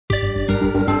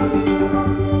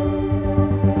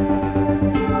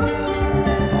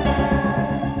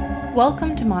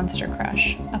Welcome to Monster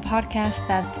Crush, a podcast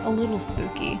that's a little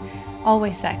spooky,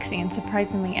 always sexy, and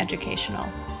surprisingly educational.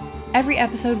 Every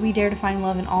episode, we dare to find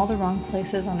love in all the wrong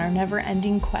places on our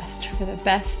never-ending quest for the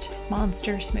best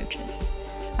monster smooches.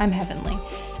 I'm Heavenly,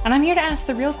 and I'm here to ask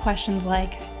the real questions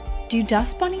like, do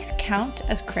dust bunnies count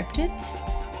as cryptids?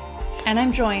 And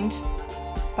I'm joined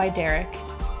by Derek.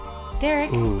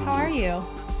 Derek, Ooh. How are you?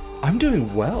 I'm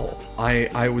doing well.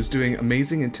 I was doing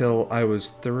amazing until I was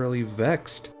thoroughly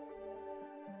vexed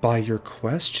by your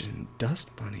question,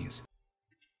 dust bunnies.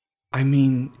 I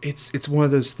mean, it's one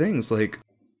of those things, like,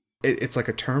 it's like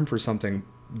a term for something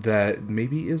that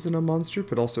maybe isn't a monster,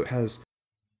 but also has,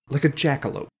 like, a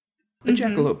jackalope. A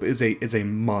jackalope is a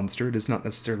monster. It is not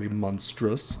necessarily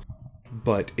monstrous,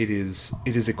 but it is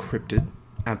a cryptid,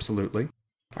 absolutely.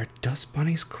 Are dust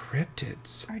bunnies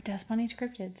cryptids? Are dust bunnies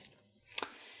cryptids?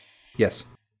 Yes.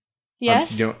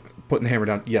 Yes? Putting the hammer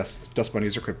down. Yes, dust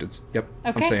bunnies are cryptids. Yep,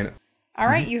 Okay. I'm saying it. All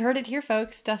right, you heard it here,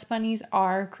 folks. Dust bunnies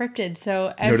are cryptids.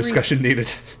 So No discussion needed.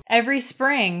 Every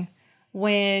spring,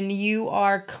 when you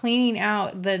are cleaning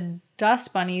out the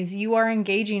dust bunnies, you are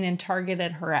engaging in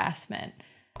targeted harassment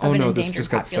of an this endangered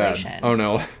just got population. sad. Oh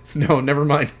no, no, never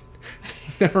mind.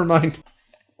 Never mind.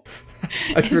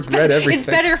 I regret everything. It's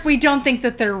better if we don't think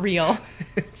that they're real.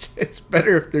 It's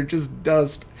better if they're just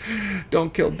dust.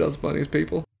 Don't kill dust bunnies,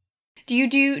 people. Do you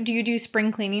do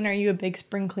spring cleaning? Are you a big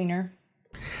spring cleaner?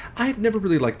 I've never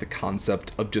really liked the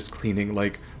concept of just cleaning,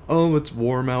 like, oh, it's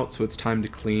warm out, so it's time to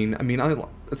clean. I mean,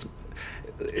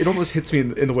 it almost hits me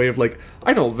in the way of, like,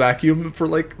 I don't vacuum for,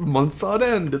 like, months on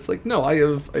end. It's like, no, I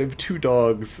have two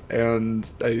dogs, and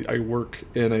I work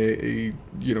in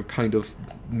a kind of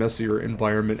messier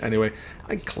environment anyway.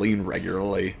 I clean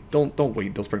regularly. Don't wait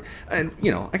until spring. And,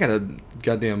 I got a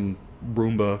goddamn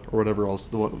Roomba or whatever else.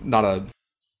 I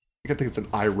think it's an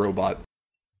iRobot.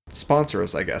 Sponsor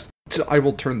us, I guess. So I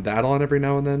will turn that on every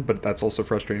now and then, but that's also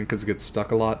frustrating because it gets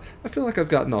stuck a lot. I feel like I've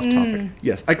gotten off topic.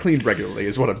 Yes, I clean regularly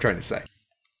is what I'm trying to say.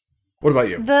 What about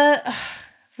you? The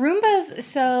Roombas,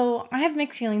 so I have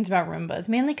mixed feelings about Roombas,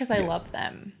 mainly because I love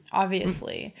them,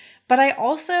 obviously. But I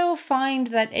also find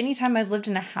that anytime I've lived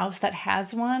in a house that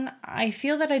has one, I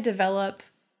feel that I develop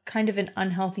kind of an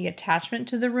unhealthy attachment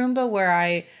to the Roomba where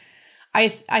I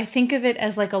think of it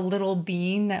as like a little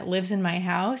being that lives in my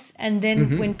house. And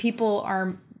then when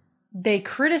people they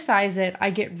criticize it,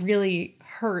 I get really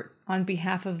hurt on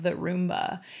behalf of the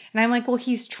Roomba. And I'm like, well,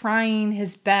 he's trying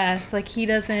his best. Like, he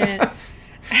doesn't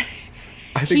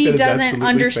he doesn't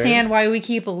understand why we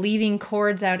keep leaving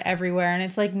cords out everywhere. And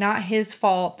it's like not his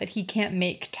fault that he can't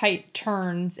make tight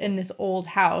turns in this old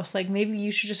house. Like, maybe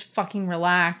you should just fucking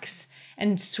relax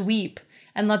and sweep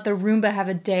and let the Roomba have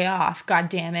a day off. God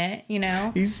damn it,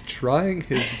 He's trying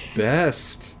his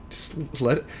best. Just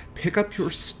pick up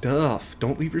your stuff.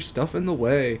 Don't leave your stuff in the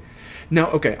way. Now,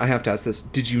 okay, I have to ask this.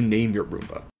 Did you name your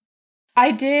Roomba?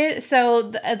 I did. So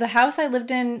the house I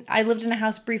lived in a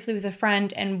house briefly with a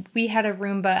friend, and we had a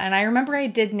Roomba, and I remember I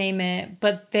did name it,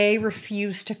 but they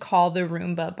refused to call the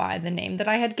Roomba by the name that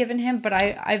I had given him, but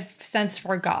I've since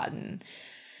forgotten.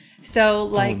 So,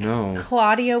 like,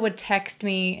 Claudia would text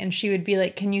me, and she would be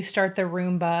like, can you start the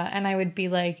Roomba? And I would be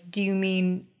like, do you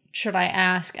mean, should I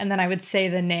ask? And then I would say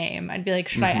the name. I'd be like,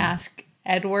 should I ask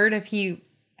Edward if he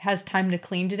has time to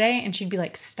clean today? And she'd be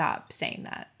like, stop saying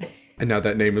that. And now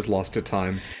that name is lost to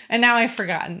time. And now I've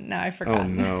forgotten. Oh,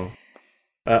 no.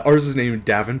 Ours is named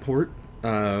Davenport,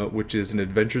 which is an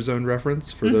Adventure Zone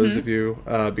reference for those of you,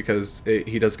 because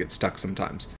he does get stuck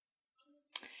sometimes.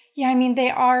 Yeah, I mean, they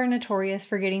are notorious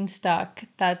for getting stuck.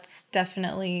 That's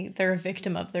definitely, they're a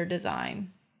victim of their design.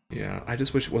 Yeah, I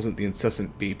just wish it wasn't the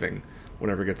incessant beeping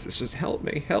whenever it's just, help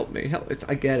me.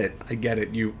 I get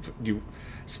it. You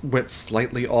went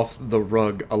slightly off the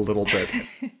rug a little bit.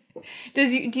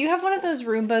 Do you have one of those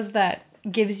Roombas that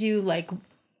gives you, like,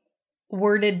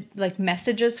 worded, like,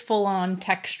 messages, full-on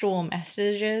textual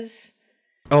messages?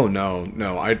 Oh,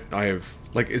 no. I have,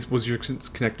 like, was yours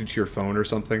connected to your phone or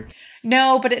something?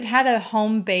 No, but it had a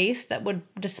home base that would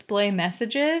display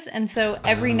messages. And so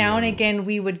every now and again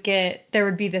there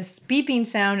would be this beeping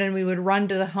sound, and we would run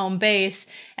to the home base,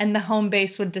 and the home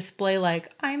base would display,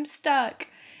 like, I'm stuck.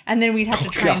 And then we'd have to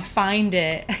try and find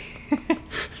it.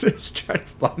 Just try to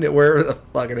find it wherever the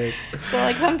fuck it is. So,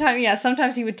 like,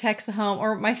 sometimes he would text the home.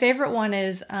 Or my favorite one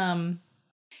is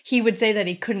he would say that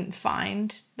he couldn't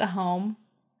find the home.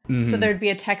 So there'd be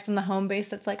a text on the home base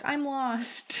that's like, I'm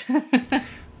lost.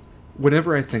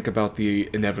 Whenever I think about the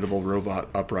inevitable robot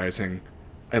uprising,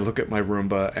 I look at my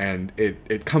Roomba, and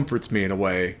it comforts me in a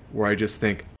way where I just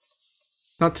think,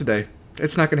 not today.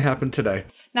 It's not going to happen today.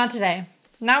 Not today.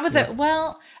 Not with it.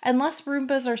 Well, unless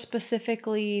Roombas are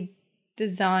specifically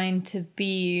designed to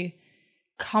be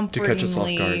To catch us off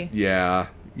guard. comfortingly, Yeah.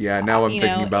 Yeah, now I'm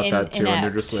thinking about that too, and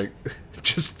they're inept. just like,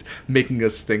 just making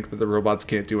us think that the robots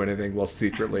can't do anything while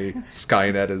secretly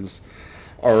Skynet is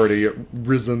already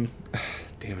risen.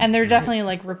 Damn it. And they're definitely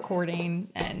like recording,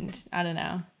 and I don't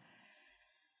know.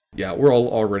 Yeah, we're all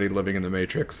already living in the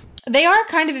Matrix. They are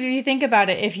kind of, if you think about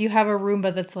it, if you have a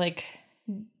Roomba that's like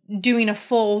doing a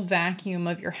full vacuum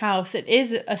of your house, it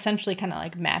is essentially kind of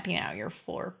like mapping out your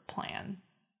floor plan.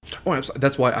 Oh,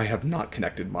 that's why I have not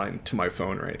connected mine to my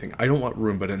phone or anything. I don't want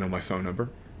Roomba to know my phone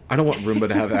number. I don't want Roomba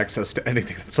to have access to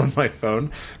anything that's on my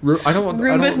phone. I don't want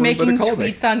Roomba's Roomba making to call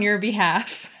me. tweets on your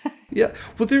behalf. Yeah.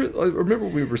 Well, I remember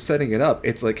we were setting it up.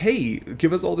 It's like, hey,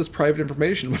 give us all this private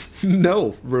information.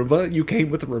 No, Roomba, you came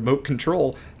with a remote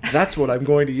control. That's what I'm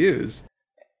going to use.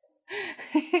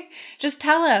 Just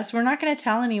tell us. We're not going to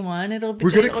tell anyone.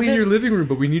 We're going to clean your living room,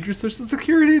 but we need your social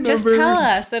security number. Just tell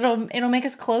us. It'll make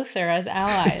us closer as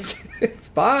allies. It's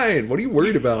fine. What are you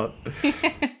worried about?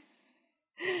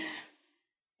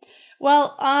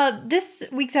 Well, this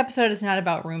week's episode is not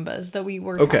about Roombas, though we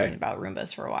were talking about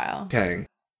Roombas for a while. Dang.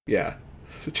 Yeah.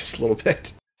 Just a little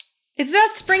bit. It's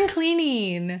not spring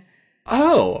cleaning.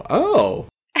 Oh.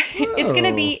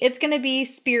 It's gonna be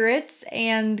spirits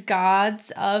and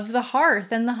gods of the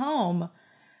hearth and the home.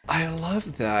 I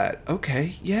love that.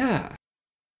 Okay, yeah.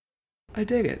 I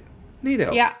dig it.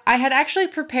 Neato. Yeah, I had actually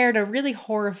prepared a really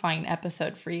horrifying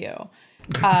episode for you.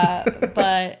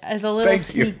 But as a little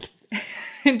sneak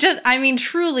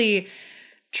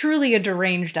truly a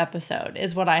deranged episode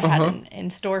is what I had in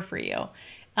store for you.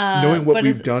 Knowing what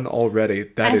we've done already,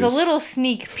 as a little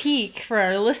sneak peek for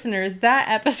our listeners, that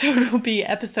episode will be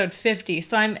episode 50.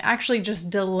 So I'm actually just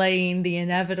delaying the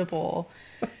inevitable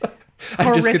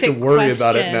I just get to worry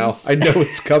about it now. I know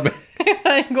it's coming.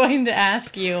 I'm going to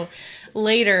ask you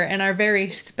later in our very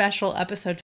special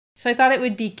episode. So I thought it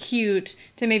would be cute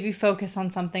to maybe focus on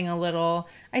something a little.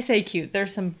 I say cute.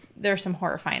 There's some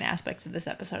horrifying aspects of this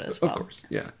episode as well. Of course,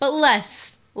 yeah. But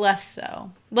less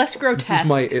so. Less grotesque. This is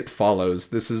my It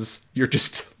Follows. You're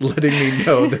just letting me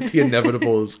know that the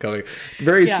inevitable is coming.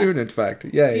 Very soon, in fact.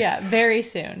 Yay. Yeah, very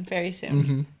soon. Very soon.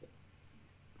 Mm-hmm.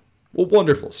 Well,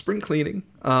 wonderful. Spring cleaning.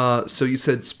 So you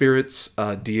said spirits,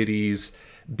 deities,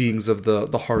 beings of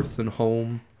the hearth and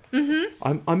home.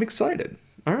 Mm-hmm. I'm excited.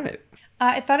 All right.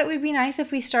 I thought it would be nice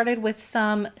if we started with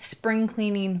some spring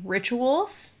cleaning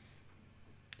rituals.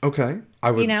 Okay. I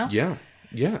would.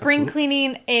 Yeah, spring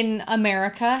cleaning in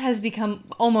America has become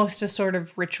almost a sort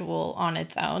of ritual on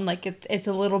its own. Like it's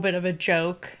a little bit of a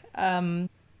joke.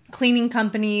 Cleaning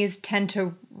companies tend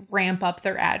to ramp up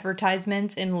their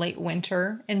advertisements in late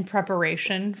winter in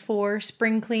preparation for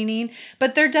spring cleaning.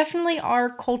 But there definitely are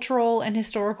cultural and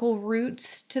historical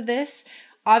roots to this.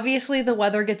 Obviously, the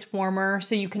weather gets warmer,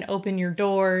 so you can open your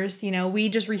doors. We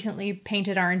just recently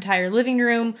painted our entire living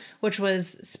room, which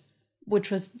was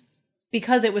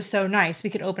because it was so nice.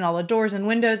 We could open all the doors and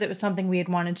windows. It was something we had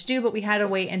wanted to do, but we had to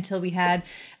wait until we had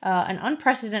an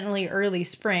unprecedentedly early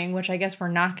spring, which I guess we're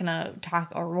not going to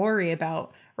talk or worry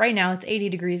about. Right now, it's 80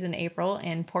 degrees in April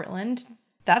in Portland.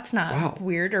 That's not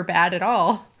weird or bad at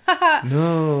all.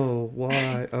 No,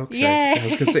 why? Okay. Yay. I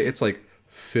was going to say, it's like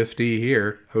 50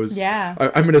 here. Yeah.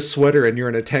 I'm in a sweater and you're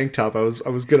in a tank top. I was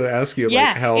going to ask you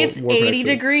how it's warm 80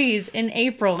 degrees in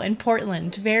April in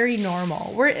Portland. Very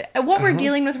normal. We're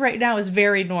dealing with right now is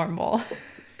very normal.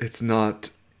 It's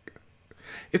not.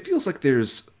 It feels like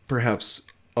there's perhaps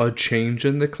a change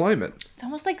in the climate. It's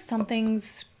almost like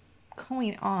something's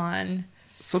going on.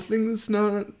 Something's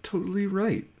not totally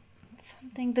right.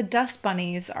 The dust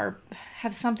bunnies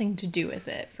have something to do with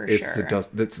it for It's sure.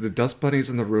 It's the dust bunnies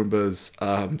and the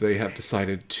Roombas. They have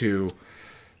decided to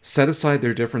set aside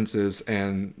their differences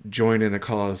and join in the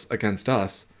cause against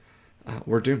us.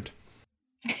 We're doomed.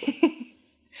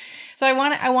 So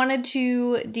I wanted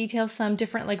to detail some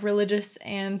different religious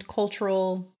and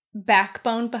cultural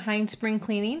backbone behind spring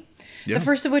cleaning. Yeah. The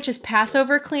first of which is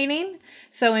Passover cleaning.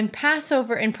 So in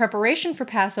preparation for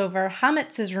Passover,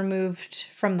 chametz is removed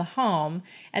from the home,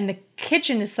 and the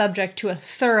kitchen is subject to a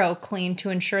thorough clean to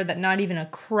ensure that not even a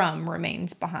crumb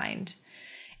remains behind.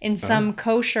 In some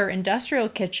kosher industrial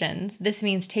kitchens, this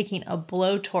means taking a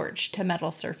blowtorch to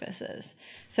metal surfaces.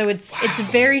 So it's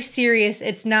very serious.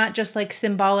 It's not just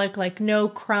symbolic, no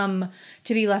crumb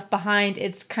to be left behind.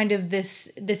 It's kind of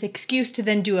this excuse to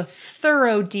then do a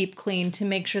thorough deep clean to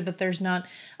make sure that there's not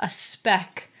a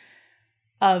speck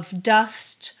of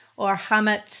dust or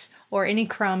chametz or any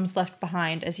crumbs left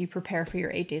behind as you prepare for your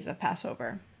 8 days of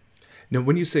Passover. Now,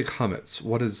 when you say chametz,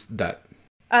 what is that?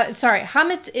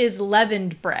 Chametz is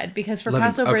leavened bread because for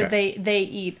Passover they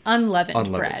eat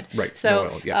unleavened bread. Right. So no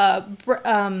oil,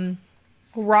 yeah.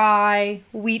 rye,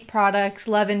 wheat products,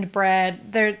 leavened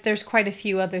bread. There's quite a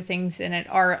few other things in it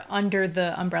are under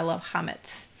the umbrella of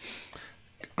chametz.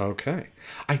 Okay.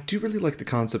 I do really like the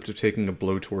concept of taking a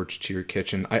blowtorch to your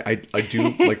kitchen. I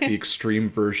do like the extreme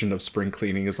version of spring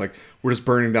cleaning is like, we're just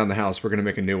burning down the house. We're going to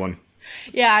make a new one.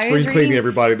 Yeah, spring cleaning,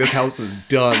 everybody. This house is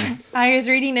done. I was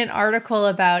reading an article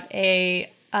about a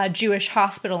Jewish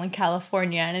hospital in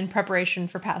California, and in preparation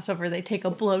for Passover, they take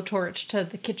a blowtorch to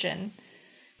the kitchen.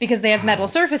 Because they have metal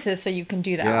surfaces, so you can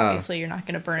do that. Yeah. Obviously, you're not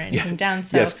going to burn anything down.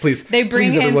 So yes, please. They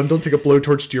bring please, everyone, don't take a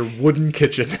blowtorch to your wooden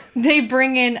kitchen. They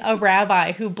bring in a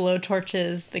rabbi who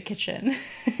blowtorches the kitchen.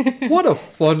 What a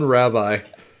fun rabbi.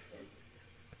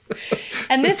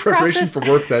 And this preparation process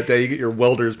for work that day, you get your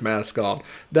welder's mask on.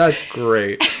 That's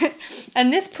great.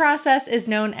 And this process is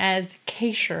known as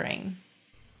kashering.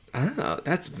 Ah,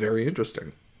 that's very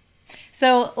interesting.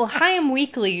 So L'Chaim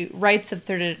Weekly writes of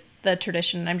the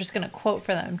tradition, and I'm just going to quote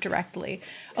for them directly.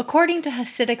 According to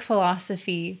Hasidic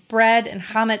philosophy, bread and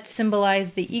chametz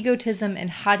symbolize the egotism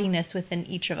and haughtiness within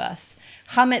each of us.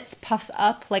 Chametz puffs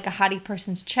up like a haughty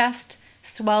person's chest,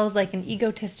 swells like an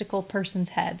egotistical person's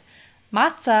head.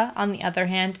 Matzah, on the other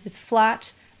hand, is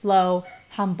flat, low,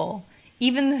 humble.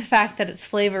 Even the fact that its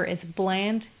flavor is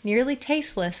bland, nearly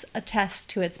tasteless, attests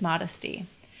to its modesty.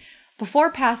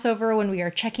 Before Passover, when we are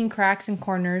checking cracks and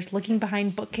corners, looking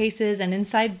behind bookcases and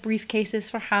inside briefcases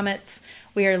for chametz,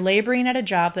 we are laboring at a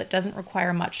job that doesn't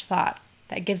require much thought.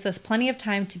 That gives us plenty of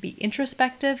time to be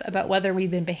introspective about whether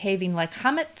we've been behaving like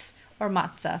chametz or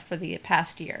matzah for the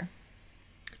past year.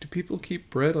 Do people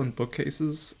keep bread on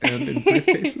bookcases and in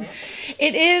briefcases?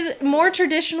 It is more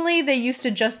traditionally, they used to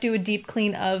just do a deep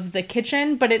clean of the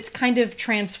kitchen, but it's kind of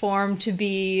transformed to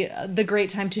be the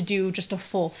great time to do just a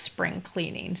full spring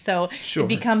cleaning. So Sure. It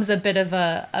becomes a bit of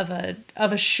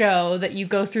a show that you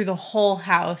go through the whole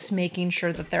house, making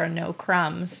sure that there are no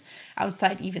crumbs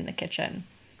outside even the kitchen.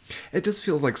 It does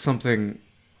feel like something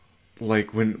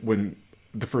like when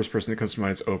the first person that comes to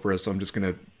mind is Oprah, so I'm just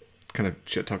going to kind of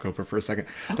shit talk Oprah for a second.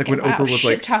 Okay, like when wow, Oprah was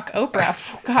shit like, talk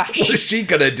Oprah. Oh, gosh. what is she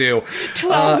going to do?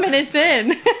 12 minutes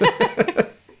in.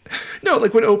 No,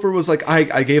 like when Oprah was like,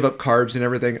 I gave up carbs and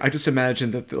everything. I just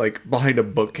imagined that like behind a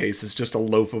bookcase is just a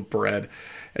loaf of bread.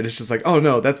 And it's just like, oh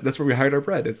no, that's where we hide our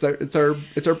bread. It's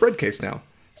our bread case now.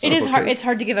 It is hard. It's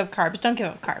hard to give up carbs. Don't give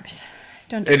up carbs.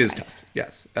 Don't do it. It is tough.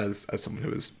 Yes. As someone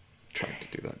who is trying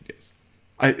to do that. Yes.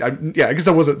 I guess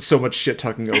that wasn't so much shit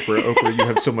talking Oprah. Oprah, you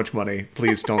have so much money.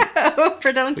 Please don't.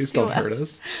 Oprah, don't please sue don't hurt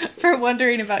us for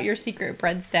wondering about your secret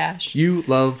bread stash. You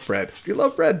love bread. You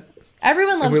love bread.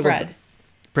 Everyone loves bread.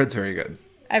 Bread's very good.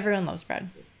 Everyone loves bread.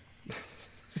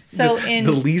 So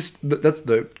that's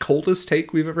the coldest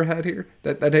take we've ever had here.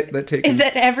 That take is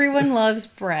that everyone loves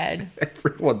bread.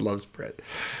 Everyone loves bread.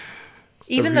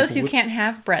 Even those who can't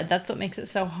have bread, that's what makes it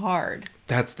so hard.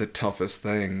 That's the toughest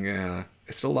thing. Yeah,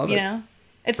 I still love it. You know,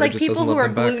 it's like people who are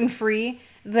gluten-free.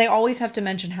 They always have to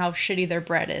mention how shitty their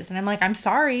bread is, and I'm like, I'm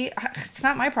sorry, it's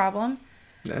not my problem.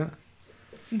 Yeah.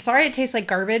 I'm sorry it tastes like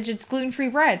garbage. It's gluten-free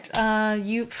bread.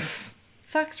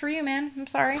 Sucks for you, man. I'm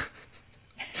sorry.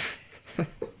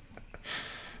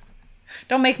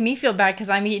 Don't make me feel bad because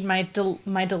I'm eating my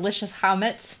delicious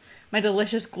chametz, my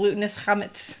delicious glutinous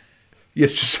chametz.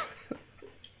 Yes,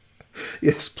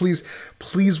 yes.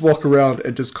 Please walk around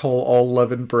and just call all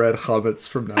leavened bread chametz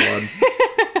from now on.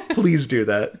 Please do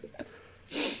that.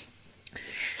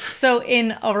 So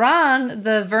in Iran,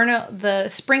 the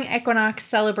spring equinox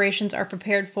celebrations are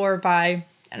prepared for by,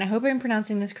 and I hope I'm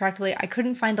pronouncing this correctly, I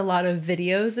couldn't find a lot of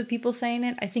videos of people saying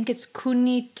it. I think it's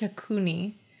kuni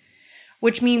takuni,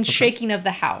 which means shaking of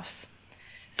the house.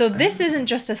 So this isn't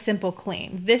just a simple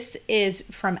clean. This is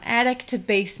from attic to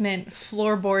basement,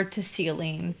 floorboard to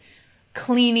ceiling,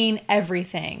 cleaning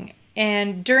everything.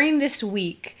 And during this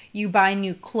week, you buy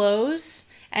new clothes,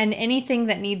 and anything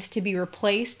that needs to be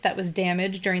replaced that was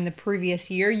damaged during the previous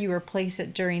year, you replace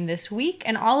it during this week.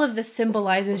 And all of this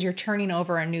symbolizes you're turning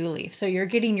over a new leaf. So you're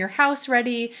getting your house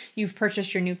ready, you've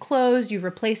purchased your new clothes, you've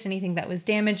replaced anything that was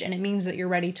damaged, and it means that you're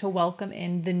ready to welcome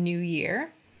in the new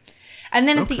year. And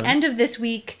then at the end of this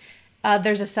week,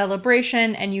 there's a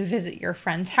celebration, and you visit your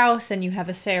friend's house, and you have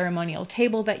a ceremonial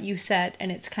table that you set,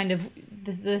 and it's kind of,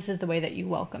 this is the way that you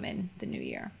welcome in the new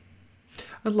year.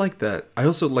 I like that. I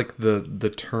also like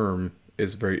the term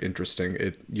is very interesting.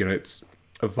 It's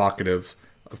evocative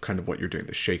of kind of what you're doing,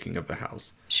 the shaking of the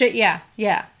house. Yeah.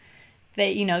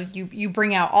 That, you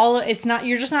bring out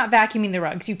you're just not vacuuming the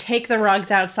rugs. You take the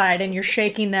rugs outside and you're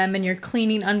shaking them and you're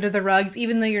cleaning under the rugs,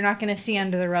 even though you're not going to see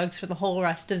under the rugs for the whole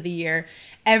rest of the year.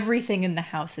 Everything in the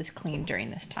house is clean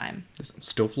during this time. There's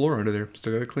still floor under there.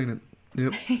 Still got to clean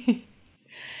it. Yep.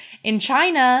 In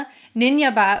China,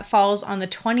 Ninyabat falls on the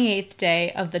 28th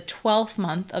day of the 12th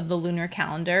month of the lunar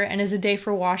calendar and is a day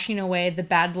for washing away the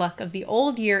bad luck of the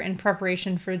old year in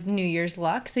preparation for the New Year's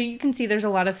luck. So you can see there's a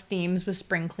lot of themes with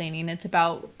spring cleaning. It's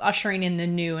about ushering in the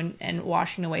new and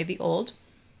washing away the old.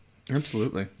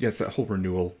 Absolutely. Yeah, it's that whole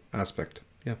renewal aspect.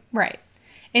 Yeah. Right.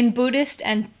 In Buddhist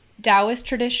and Taoist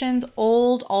traditions,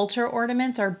 old altar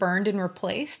ornaments are burned and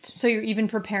replaced. So you're even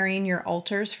preparing your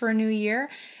altars for a new year.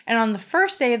 And on the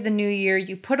first day of the new year,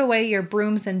 you put away your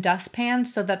brooms and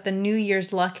dustpans so that the new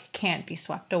year's luck can't be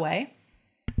swept away.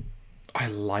 I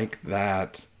like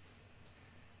that.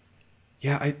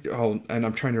 Yeah, and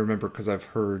I'm trying to remember because I've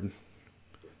heard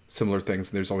similar things,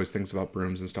 and there's always things about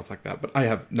brooms and stuff like that. But I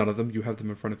have none of them. You have them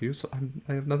in front of you, so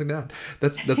I have nothing to add.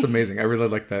 That's amazing. I really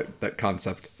like that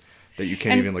concept. That you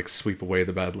can't even, like, sweep away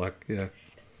the bad luck. Yeah.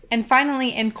 And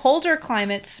finally, in colder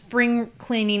climates, spring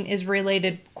cleaning is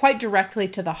related quite directly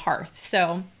to the hearth.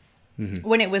 So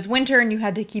when it was winter and you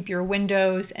had to keep your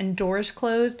windows and doors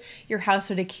closed, your house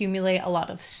would accumulate a lot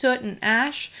of soot and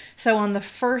ash. So on the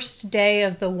first day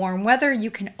of the warm weather,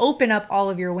 you can open up all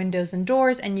of your windows and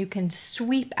doors and you can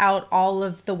sweep out all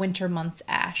of the winter months'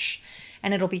 ash.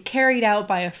 And it'll be carried out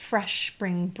by a fresh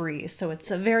spring breeze. So it's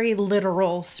a very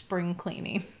literal spring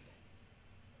cleaning.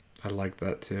 I like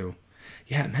that too.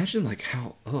 Yeah, imagine like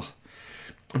how.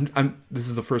 This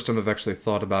is the first time I've actually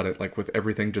thought about it. Like with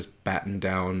everything just battened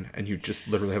down, and you just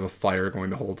literally have a fire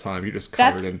going the whole time. You're just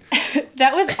covered in.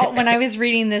 That was when I was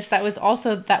reading this. That was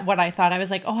also what I thought. I was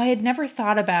like, I had never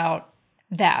thought about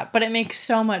that, but it makes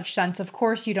so much sense. Of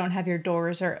course, you don't have your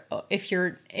doors, or if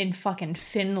you're in fucking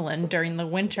Finland during the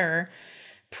winter.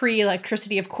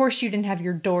 Pre-electricity, of course you didn't have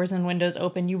your doors and windows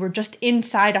open. You were just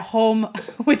inside a home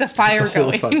with a fire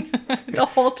going the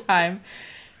whole time.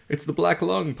 It's the black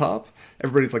lung, Pop.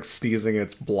 Everybody's like sneezing.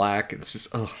 It's black. It's just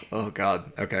oh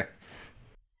god. Okay.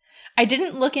 I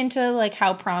didn't look into like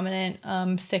how prominent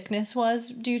sickness was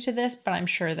due to this, but I'm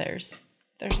sure there's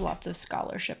lots of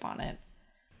scholarship on it.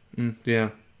 Yeah,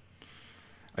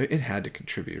 it had to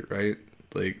contribute, right?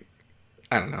 Like,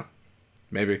 I don't know,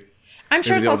 maybe. I'm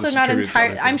sure it's also not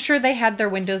entire. I'm sure they had their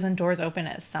windows and doors open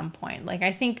at some point. Like,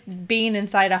 I think being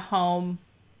inside a home,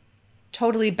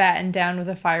 totally battened down with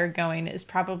a fire going, is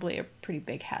probably a pretty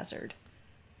big hazard.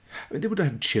 I mean, they would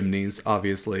have chimneys,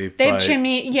 obviously. They have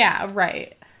chimney, yeah,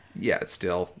 right. Yeah,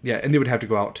 still, yeah, and they would have to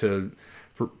go out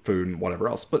for food and whatever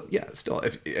else. But yeah, still,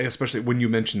 especially when you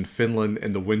mentioned Finland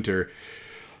in the winter,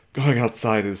 going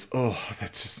outside is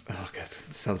that's just god, it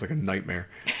sounds like a nightmare.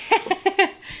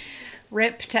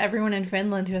 Rip to everyone in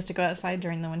Finland who has to go outside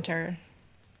during the winter.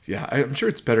 Yeah, I'm sure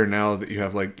it's better now that you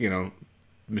have, like,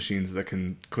 machines that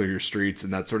can clear your streets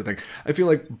and that sort of thing. I feel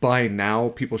like by now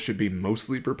people should be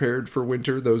mostly prepared for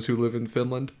winter, those who live in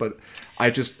Finland. But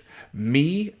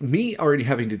me already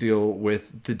having to deal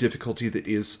with the difficulty that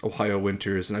is Ohio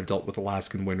winters, and I've dealt with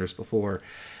Alaskan winters before.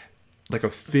 Like a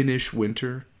Finnish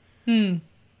winter. And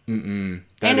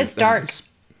it's dark.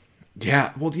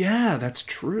 Yeah, well, yeah, that's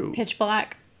true. Pitch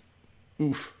black.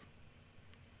 Oof.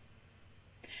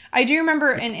 I do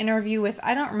remember an interview with,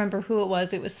 I don't remember who it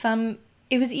was. It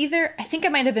was either, I think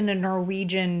it might have been a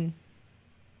Norwegian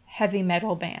heavy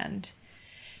metal band.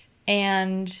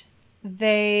 And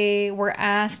they were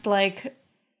asked, like,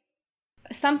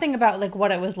 something about, like,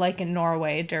 what it was like in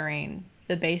Norway during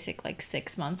the basic, like,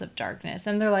 6 months of darkness.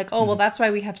 And they're like, well, that's why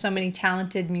we have so many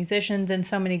talented musicians and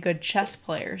so many good chess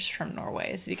players from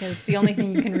Norway. Is because the only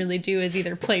thing you can really do is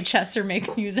either play chess or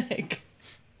make music.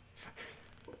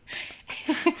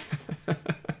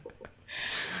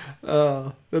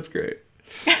 Oh, that's great.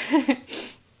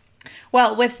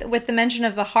 Well, with the mention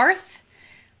of the hearth,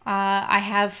 I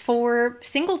have 4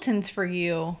 singletons for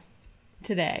you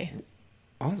today.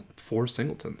 Oh, 4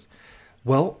 singletons.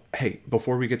 Well, hey,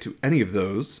 before we get to any of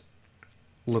those,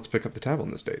 let's pick up the tab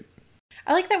on this date.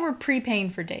 I like that we're prepaying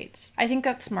for dates. I think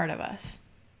that's smart of us.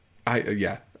 I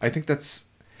think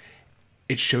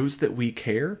it shows that we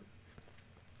care.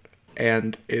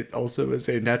 And it also is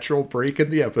a natural break in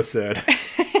the episode.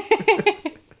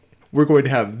 We're going to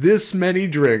have this many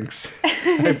drinks.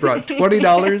 I brought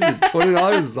 $20, and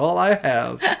 $20 is all I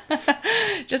have.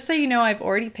 Just so you know, I've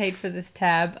already paid for this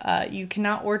tab. You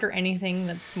cannot order anything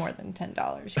that's more than $10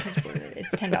 because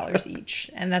it's $10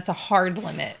 each, and that's a hard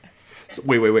limit. So,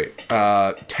 wait.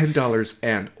 $10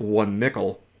 and 1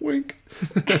 nickel. Wink.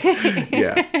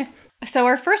 Yeah. So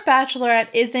our first bachelorette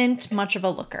isn't much of a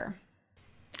looker.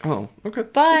 Oh, okay.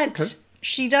 But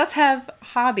she does have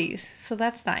hobbies, so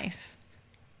that's nice.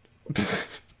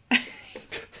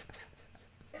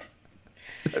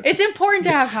 It's important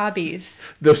to have hobbies.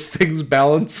 Those things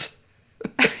balance.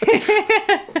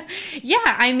 Yeah,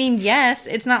 I mean, yes,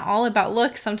 it's not all about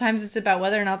looks. Sometimes it's about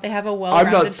whether or not they have a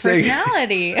well-rounded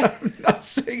personality. I'm not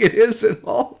saying it is at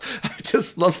all. I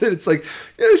just love that it's like,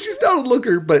 yeah, she's not a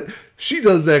looker, but she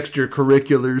does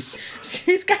extracurriculars.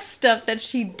 She's got stuff that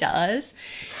she does.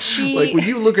 Like, when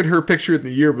you look at her picture in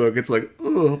the yearbook, it's like,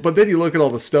 ugh. But then you look at all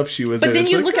the stuff she was in. But then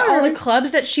you like, look at all the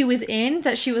clubs that she was in,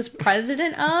 that she was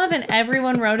president of, and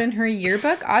everyone wrote in her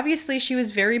yearbook. Obviously, she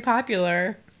was very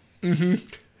popular. Mm-hmm.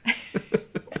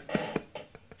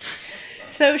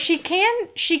 So she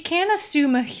can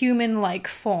assume a human-like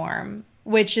form,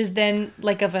 which is then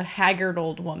like of a haggard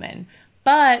old woman.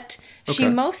 But she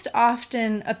most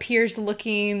often appears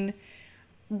looking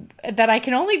that I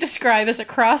can only describe as a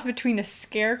cross between a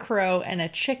scarecrow and a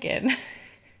chicken.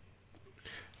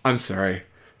 I'm sorry.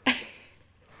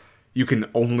 You can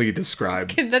only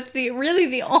describe. That's really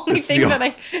the only thing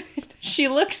that she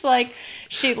looks like.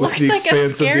 She looks like a scarecrow. With the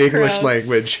expanse of the English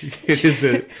language, it is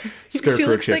a scarecrow she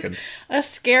looks chicken. Like a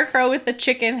scarecrow with a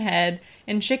chicken head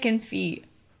and chicken feet.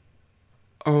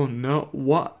 Oh no!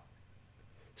 What?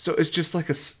 So it's just like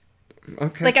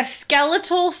like a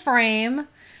skeletal frame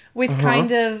with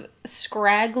kind of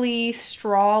scraggly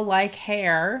straw-like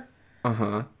hair.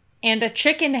 And a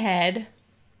chicken head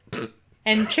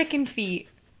and chicken feet.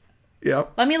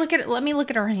 Yep. Let me look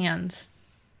at her hands.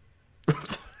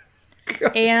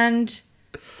 And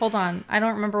hold on, I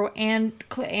don't remember.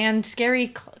 And scary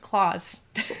claws.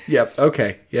 Yep.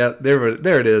 Okay. Yeah. There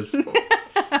it is.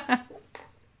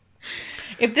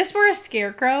 If this were a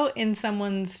scarecrow in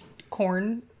someone's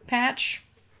corn patch,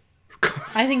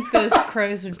 I think those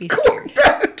crows would be scared.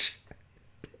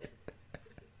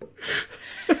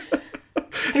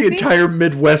 The entire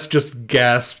Midwest just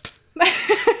gasped.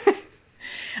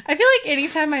 I feel like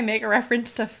anytime I make a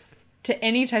reference to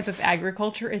any type of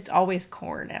agriculture, it's always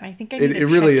corn, and I think I need to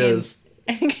really is.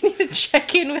 I think I need to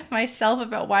check in with myself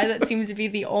about why that seems to be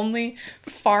the only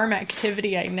farm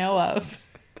activity I know of.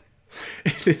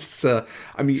 It is.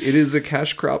 I mean, it is a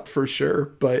cash crop for sure,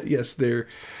 but yes, they're.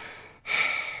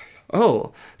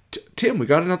 Oh, Tim, we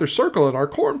got another circle in our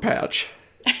corn patch.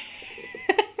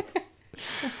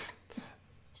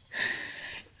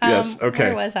 Yes,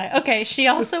 okay. Where was I? Okay, she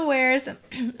also wears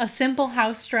a simple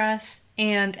house dress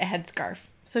and a headscarf.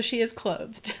 So she is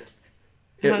clothed.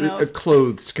 A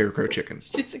clothed scarecrow chicken.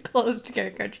 She's a clothed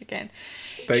scarecrow chicken.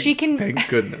 Thank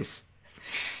goodness.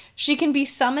 She can be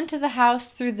summoned to the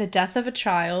house through the death of a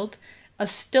child, a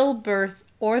stillbirth,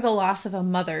 or the loss of a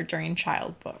mother during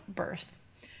childbirth.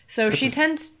 So she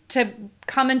tends to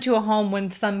come into a home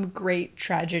when some great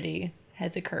tragedy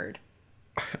has occurred.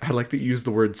 I like that you use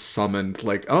the word summoned.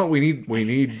 Like, oh, we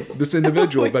need this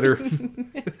individual. Better.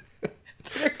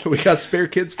 We got spare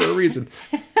kids for a reason.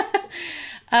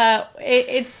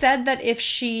 It's said that if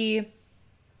she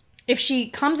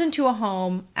comes into a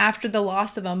home after the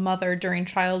loss of a mother during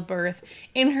childbirth,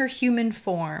 in her human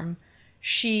form,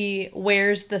 she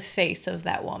wears the face of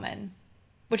that woman,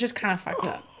 which is kind of fucked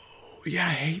up. Yeah,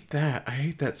 I hate that. I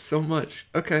hate that so much.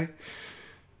 Okay.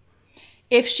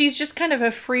 If she's just kind of a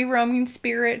free-roaming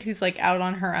spirit who's like out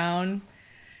on her own,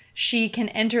 she can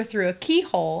enter through a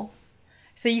keyhole.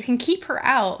 So you can keep her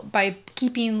out by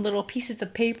keeping little pieces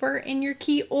of paper in your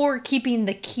key or keeping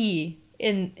the key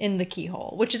in the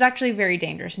keyhole, which is actually very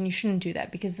dangerous, and you shouldn't do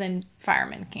that because then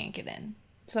firemen can't get in.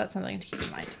 So that's something to keep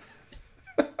in mind.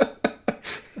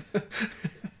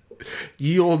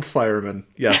 Ye old fireman.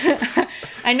 Yeah.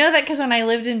 I know that because when I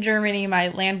lived in Germany, my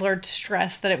landlord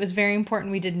stressed that it was very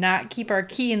important we did not keep our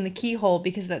key in the keyhole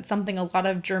because that's something a lot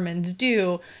of Germans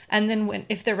do. And then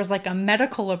if there was like a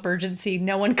medical emergency,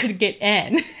 no one could get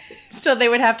in. So they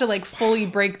would have to like fully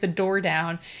break the door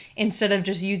down instead of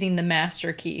just using the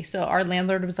master key. So our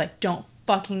landlord was like, don't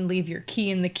fucking leave your key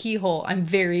in the keyhole. I'm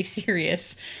very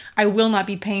serious. I will not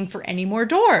be paying for any more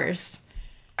doors.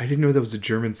 I didn't know that was a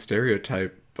German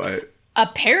stereotype, but...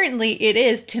 Apparently it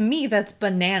is. To me, that's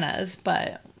bananas,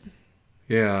 but...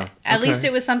 Yeah. At least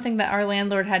it was something that our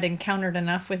landlord had encountered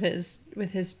enough with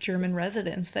his German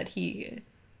residents that he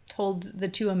told the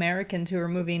two Americans who were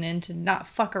moving in to not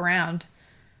fuck around.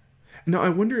 No, I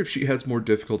wonder if she has more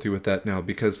difficulty with that now,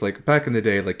 because like back in the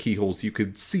day, like keyholes you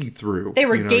could see through. They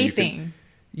were gaping.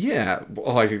 Yeah.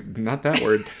 Well, not that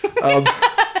word.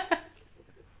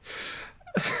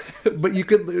 But you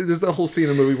could, there's that whole scene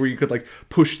in the movie where you could like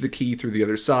push the key through the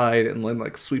other side and then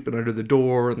like sweep it under the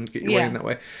door and get your way in that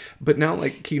way. But now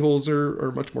like keyholes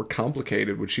are much more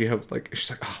complicated. Would she have like, she's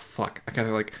like, oh fuck, I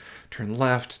gotta like turn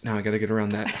left. Now I gotta get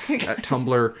around that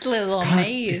tumbler. It's a little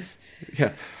maze.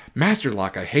 Yeah. Master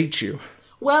lock, I hate you.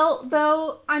 Well,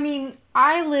 though, I mean,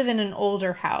 I live in an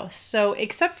older house. So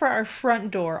except for our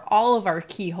front door, all of our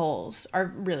keyholes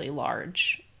are really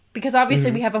large. because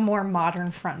obviously we have a more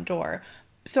modern front door.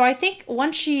 So I think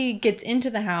once she gets into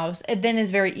the house, it then is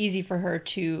very easy for her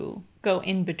to go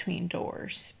in between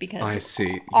doors, because I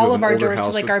see. all of our doors to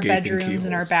like our bedrooms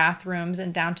and our bathrooms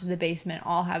and down to the basement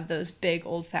all have those big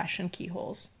old-fashioned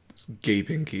keyholes.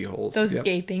 Gaping keyholes. Those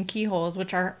gaping keyholes,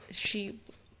 which she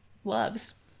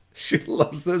loves. She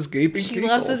loves those gaping keyholes. She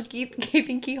loves those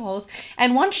gaping keyholes.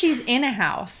 And once she's in a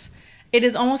house, it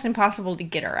is almost impossible to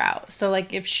get her out. So,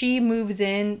 like, if she moves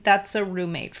in, that's a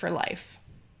roommate for life.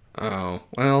 Oh,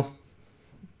 well,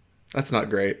 that's not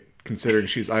great, considering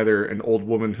she's either an old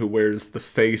woman who wears the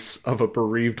face of a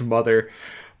bereaved mother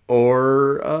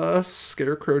or a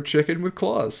scarecrow chicken with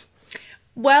claws.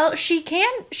 Well, she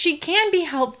can be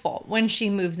helpful when she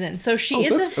moves in. So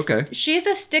she's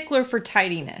a stickler for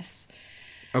tidiness.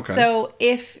 Okay. So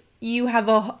if you have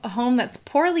a home that's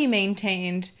poorly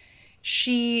maintained,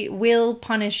 she will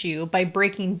punish you by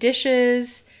breaking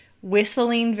dishes,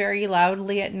 whistling very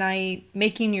loudly at night,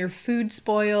 making your food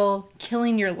spoil,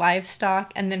 killing your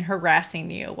livestock, and then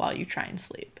harassing you while you try and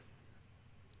sleep.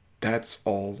 That's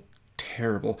all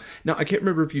terrible. Now, I can't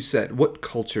remember if you said, what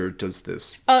culture does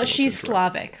this? Oh, she's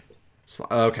Slavic.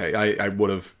 Okay, I would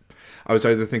have. I was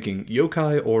either thinking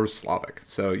yokai or Slavic.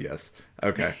 So yes,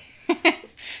 okay.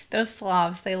 Those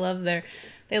Slavs, they love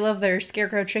their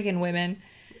scarecrow chicken women.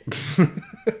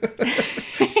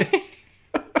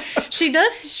 She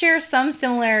does share some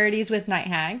similarities with night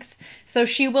hags. So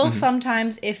she will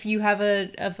sometimes, if you have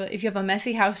a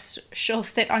messy house, she'll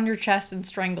sit on your chest and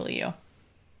strangle you.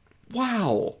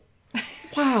 Wow.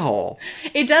 Wow.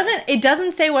 It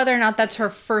doesn't say whether or not that's her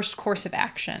first course of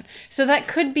action. So that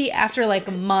could be after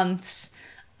like months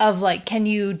of like, can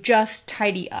you just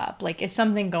tidy up? Like, is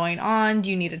something going on? Do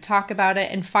you need to talk about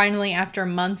it? And finally, after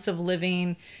months of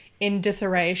living in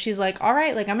disarray, she's like, all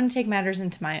right, like, I'm going to take matters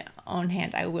into my own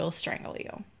hand. I will strangle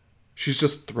you. She's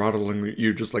just throttling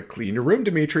you, just like, clean your room,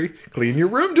 Dimitri. Clean your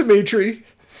room, Dimitri.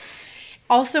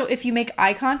 Also, if you make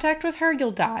eye contact with her, you'll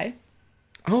die.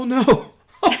 Oh, no.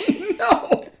 Oh,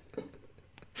 no.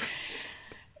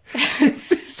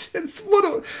 It's what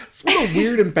a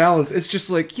weird imbalance. It's just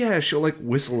like, yeah, she'll like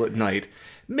whistle at night,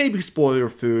 maybe spoil your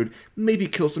food, maybe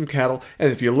kill some cattle,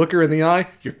 and if you look her in the eye,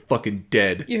 you're fucking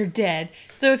dead. You're dead.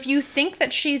 So if you think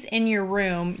that she's in your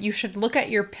room, you should look at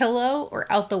your pillow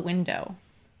or out the window.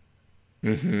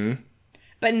 Mm-hmm.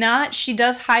 But not, she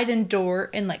does hide in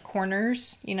like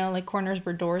corners, you know, like corners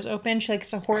where doors open. She likes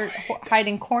to hide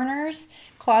in corners,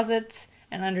 closets,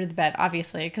 and under the bed,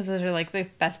 obviously, because those are like the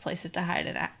best places to hide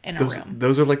in a room.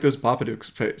 Those are like those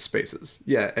Babadook spaces.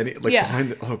 Yeah, and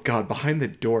behind the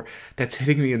door, that's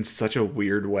hitting me in such a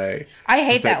weird way. I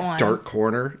hate that one. Dark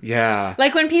corner. Yeah.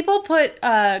 Like when people put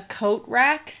coat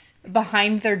racks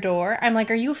behind their door, I'm like,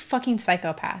 are you a fucking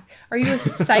psychopath? Are you a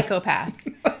psychopath?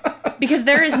 Because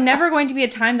there is never going to be a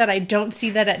time that I don't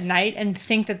see that at night and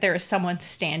think that there is someone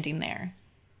standing there.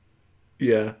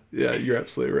 Yeah, you're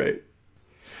absolutely right.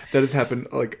 That has happened,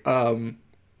 like, wife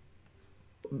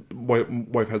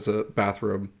has a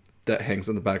bathroom that hangs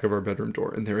in the back of our bedroom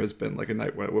door, and there has been, like, a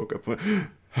night when I woke up,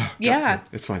 yeah.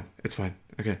 It's fine,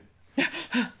 okay.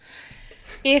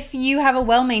 If you have a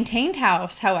well-maintained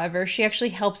house, however, she actually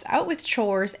helps out with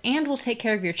chores and will take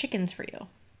care of your chickens for you.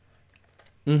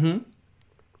 Mm-hmm.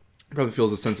 Probably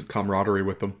feels a sense of camaraderie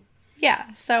with them.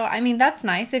 Yeah, so I mean that's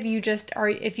nice if you just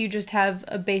have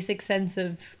a basic sense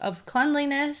of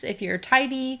cleanliness, if you're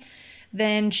tidy,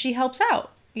 then she helps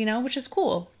out, you know, which is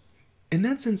cool. In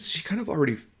that sense, she kind of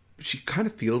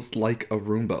feels like a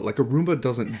Roomba. Like a Roomba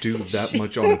doesn't do that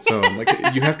much on its own. Like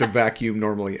you have to vacuum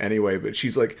normally anyway, but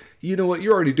she's like, you know what,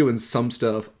 you're already doing some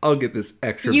stuff. I'll get this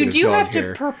extra bit of dog hair. You do have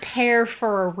to prepare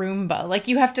for a Roomba. Like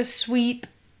you have to sweep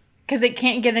because it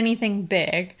can't get anything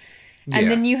big. And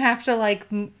then you have to, like,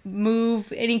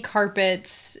 move any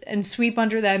carpets and sweep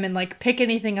under them and, like, pick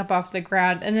anything up off the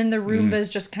ground. And then the Roomba's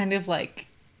just kind of, like,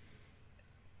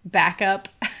 backup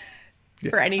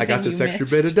for anything you missed. I got this extra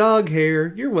bit of dog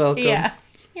hair. You're welcome. Yeah.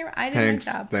 I did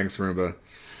my job. Thanks, Roomba.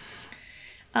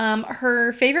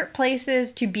 Her favorite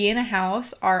places to be in a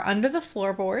house are under the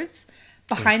floorboards,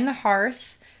 behind the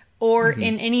hearth, or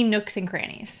in any nooks and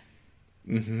crannies.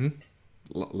 Mm-hmm.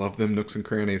 Love them nooks and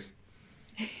crannies.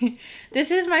 This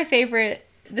is my favorite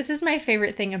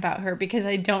thing about her because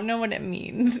I don't know what it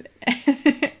means.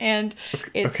 And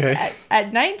it's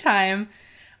at nighttime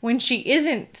when she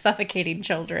isn't suffocating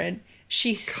children,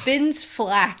 she spins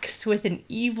flax with an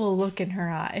evil look in her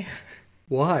eye.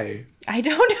 Why? I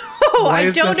don't know. Why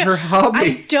is that her hobby?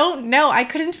 I don't know. I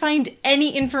couldn't find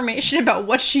any information about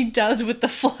what she does with the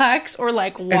flax or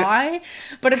like why,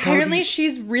 but apparently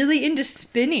she's really into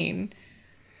spinning.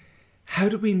 how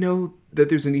do we know that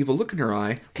there's an evil look in her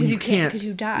eye? Because you can't, because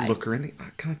you die. Look her in the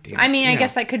eye. God damn it. I mean, Yeah. I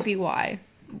guess that could be why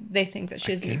they think that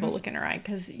she has an evil look in her eye,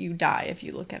 because you die if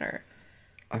you look at her.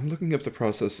 I'm looking up the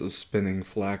process of spinning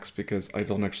flax because I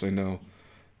don't actually know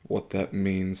what that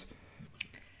means.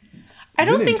 I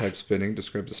don't think Linen-type spinning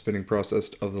describes the spinning process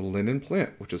of the linen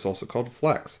plant, which is also called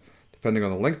flax. Depending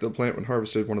on the length of the plant when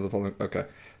harvested, one of the following... Okay,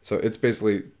 so it's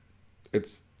basically...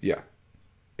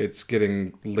 It's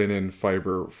getting linen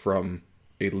fiber from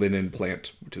a linen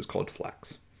plant, which is called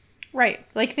flax. Right.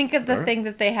 Like, think of the thing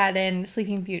that they had in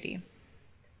Sleeping Beauty.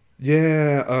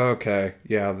 Yeah, okay.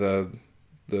 Yeah, the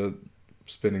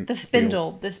spinning... The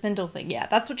spindle. The spindle thing. Yeah,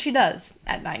 that's what she does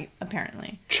at night,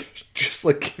 apparently. Just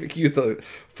like giving you the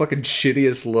fucking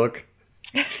shittiest look.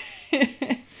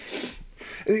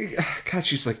 God,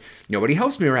 she's like, nobody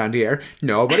helps me around here.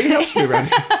 Nobody helps me around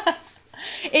here.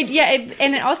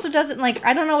 And it also doesn't, like,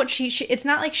 I don't know what she it's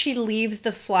not like she leaves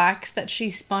the flax that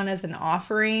she spun as an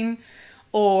offering,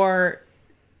 or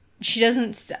she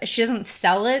doesn't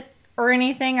sell it or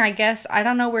anything. I guess I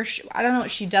don't know I don't know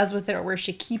what she does with it, or where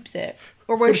she keeps it,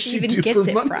 or where she even gets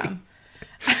it from.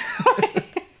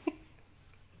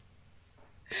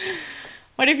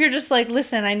 What if you're just like,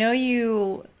 listen, I know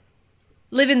you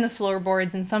live in the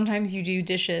floorboards and sometimes you do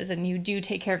dishes and you do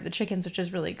take care of the chickens, which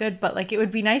is really good, but like it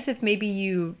would be nice if maybe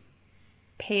you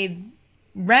paid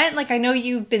rent. Like, I know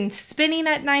you've been spinning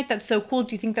at night. That's so cool.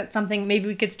 Do you think that's something maybe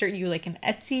we could start you like an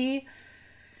Etsy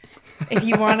if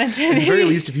you wanted to? At the very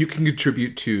least, if you can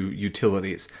contribute to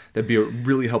utilities, that'd be a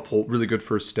really helpful, really good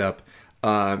first step.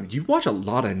 You watch a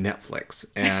lot of Netflix,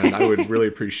 and I would really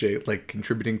appreciate like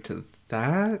contributing to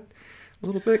that a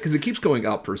little bit, because it keeps going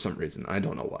up for some reason. I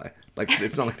don't know why. Like,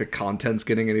 it's not like the content's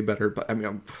getting any better, but I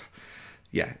mean,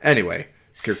 yeah. Anyway,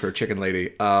 Scarecrow Chicken Lady,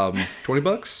 $20?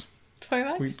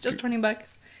 $20? Just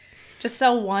 $20. Just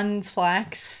sell one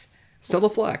flax. Sell a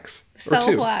flax. Sell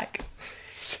a flax.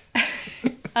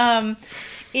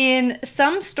 In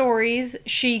some stories,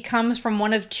 she comes from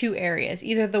one of two areas,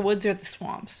 either the woods or the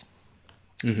swamps.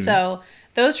 Mm-hmm. So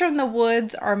those from the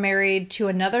woods are married to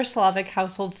another Slavic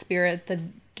household spirit, the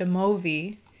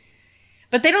Domovi.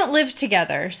 But they don't live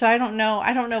together, so I don't know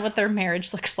what their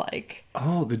marriage looks like.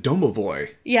 Oh, the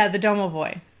Domovoi. Yeah, the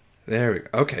Domovoi. There we go.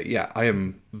 Okay, yeah, I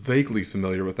am vaguely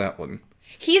familiar with that one.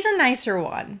 He's a nicer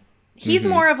one. He's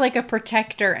more of like a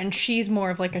protector, and she's more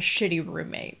of like a shitty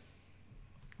roommate.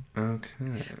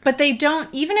 Okay. But they don't,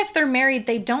 even if they're married,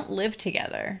 they don't live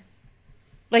together.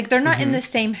 Like, they're not in the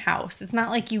same house. It's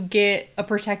not like you get a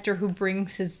protector who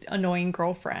brings his annoying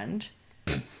girlfriend.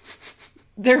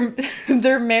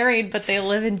 They're married, but they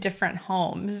live in different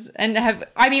homes and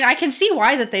I can see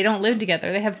why that they don't live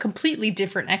together. They have completely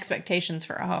different expectations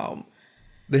for a home.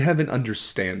 They have an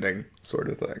understanding sort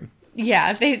of thing.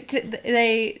 Yeah,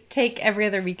 they take every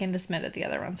other weekend to spend at the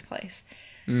other one's place.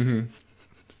 Mm-hmm.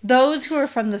 Those who are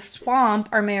from the swamp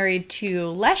are married to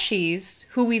Leshies,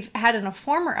 who we've had in a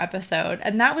former episode,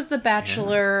 and that was the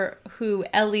bachelor who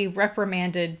Ellie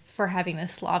reprimanded for having a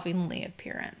slovenly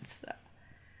appearance. So.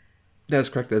 That's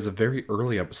correct. That's a very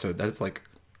early episode. That is like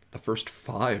the first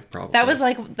 5, probably. That was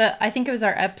like I think it was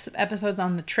our episodes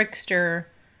on the trickster,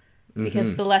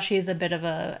 because the Leshy is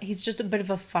he's just a bit of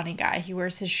a funny guy. He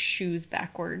wears his shoes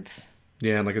backwards.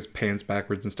 Yeah, and like his pants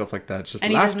backwards and stuff like that. It's just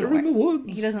laughter in the woods.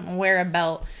 He doesn't wear a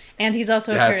belt, and he's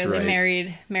also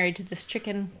apparently married to this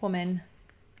chicken woman.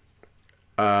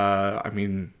 I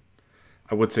mean,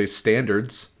 I would say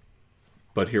standards,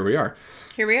 but here we are.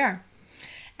 Here we are.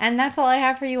 And that's all I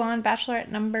have for you on Bachelorette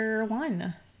number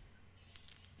 1.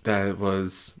 That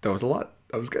was a lot.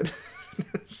 That was good.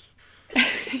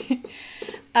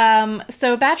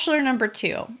 So Bachelor number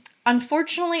 2,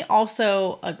 unfortunately,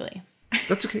 also ugly.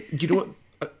 That's okay. You know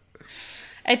what?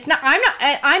 It's not.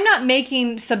 I'm not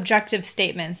making subjective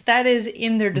statements. That is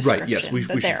in their description. Right. Yes. We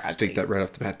should state that right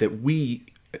off the bat, that we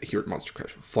here at Monster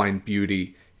Crush find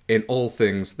beauty in all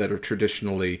things that are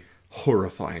traditionally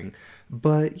horrifying.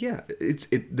 But yeah,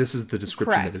 this is the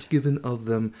description that is given of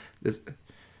them.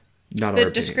 Not our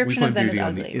opinion. We find beauty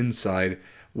on the inside,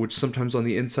 which sometimes on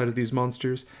the inside of these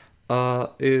monsters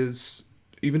is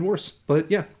even worse. But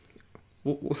yeah.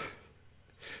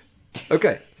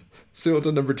 Okay. So on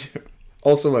to number 2.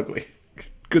 Also ugly.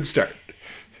 Good start.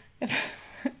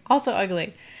 Also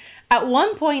ugly. At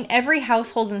one point, every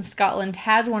household in Scotland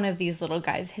had one of these little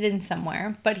guys hidden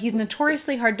somewhere, but he's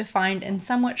notoriously hard to find and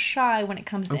somewhat shy when it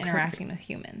comes to interacting with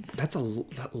humans. That's a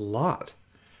lot.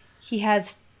 He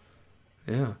has...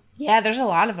 Yeah. Yeah, there's a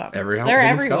lot of them. They're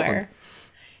everywhere.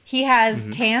 He has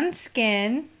tan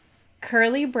skin,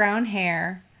 curly brown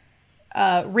hair,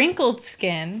 wrinkled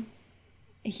skin.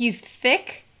 He's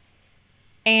thick,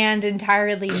 and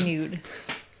entirely nude.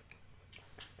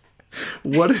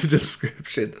 What a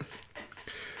description.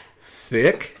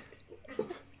 Thick,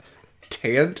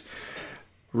 tanned,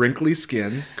 wrinkly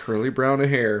skin, curly brown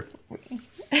hair,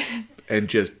 and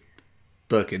just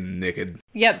fucking naked.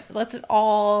 Yep, let's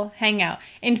all hang out.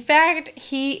 In fact,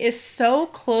 he is so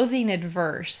clothing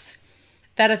adverse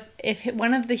that if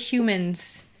one of the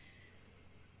humans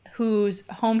whose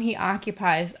home he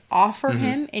occupies offer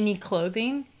him any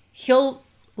clothing, he'll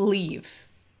leave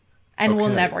and will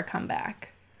never come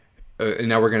back. And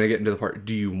now we're going to get into the part.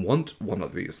 Do you want one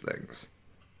of these things?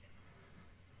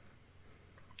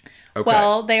 Okay.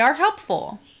 Well, they are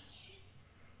helpful,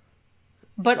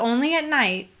 but only at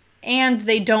night, and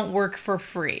they don't work for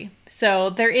free. So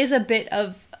there is a bit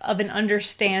of an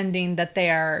understanding that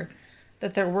they're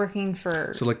working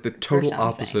for. So like the total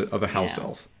opposite of a house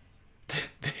elf.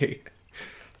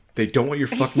 They don't want your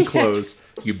fucking clothes.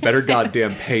 Yes. You better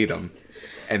goddamn pay them.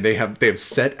 And they have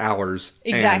set hours.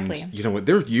 Exactly. And you know what?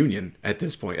 They're union at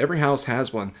this point. Every house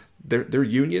has one. They're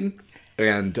union,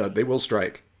 and they will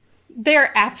strike.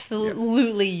 They're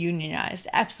absolutely unionized.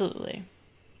 Absolutely.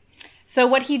 So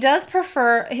what he does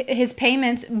prefer his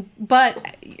payments,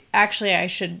 but actually I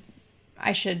should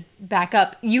back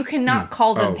up. You cannot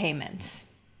call them payments.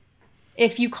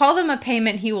 If you call them a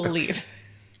payment, he will leave.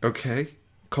 Okay.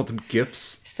 Call them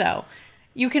gifts. So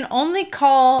you can only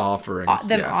call offerings,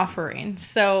 them offerings.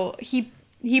 So he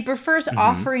prefers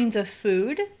offerings of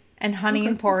food, and honey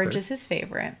and porridge is his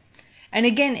favorite. And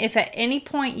again, if at any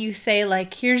point you say,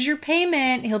 like, here's your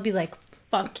payment, he'll be like,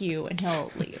 fuck you, and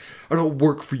he'll leave. I don't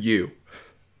work for you.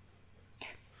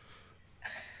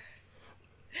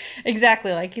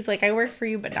 Exactly. Like, he's like, I work for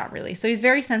you, but not really. So he's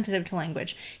very sensitive to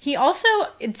language. He also,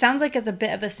 it sounds like it's a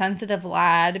bit of a sensitive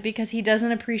lad because he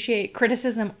doesn't appreciate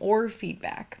criticism or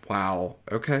feedback. Wow.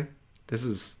 Okay. This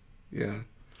is, yeah.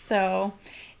 So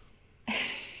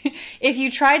if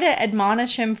you try to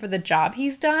admonish him for the job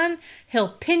he's done, he'll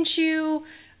pinch you,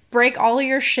 break all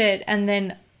your shit, and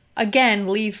then again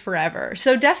leave forever.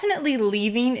 So definitely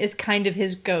leaving is kind of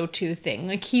his go-to thing.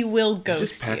 Like, he will ghost you. He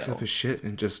just packs up his shit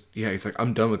and he's like,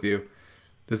 I'm done with you.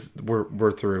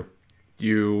 We're through.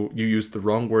 You used the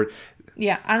wrong word.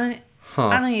 Yeah, I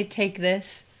don't need to take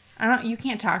this. You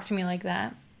can't talk to me like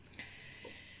that.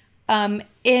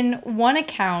 In one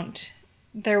account,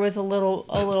 there was a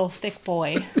little thick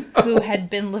boy who had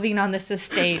been living on this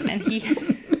estate, and he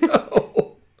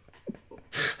No.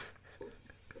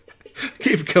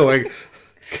 Keep going.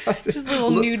 God, this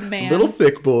little nude man. Little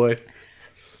thick boy.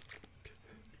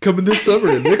 Coming this summer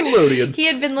to Nickelodeon. He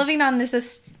had been living on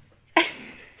this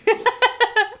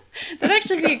That'd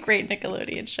actually be a great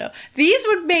Nickelodeon show. These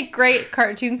would make great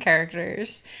cartoon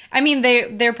characters. I mean,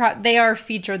 they are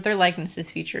featured. Their likeness is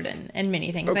featured in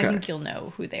many things. Okay. I think you'll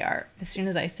know who they are as soon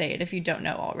as I say it, if you don't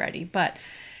know already. But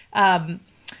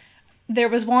there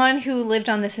was one who lived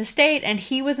on this estate, and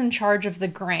he was in charge of the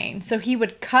grain. So he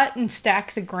would cut and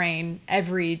stack the grain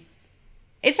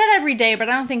it said every day, but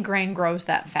I don't think grain grows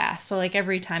that fast. So like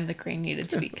every time the grain needed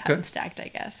to be cut and stacked, I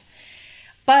guess.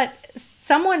 But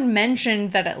someone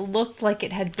mentioned that it looked like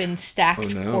it had been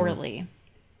stacked poorly.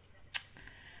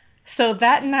 So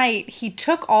that night, he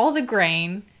took all the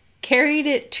grain, carried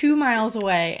it 2 miles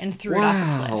away, and threw it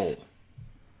off a cliff.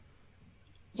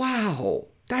 Wow.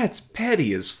 That's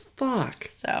petty as fuck.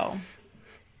 So,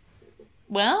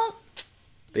 well...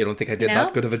 They don't think I did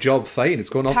that good of a job fighting.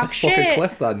 It's going off the fucking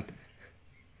cliff then.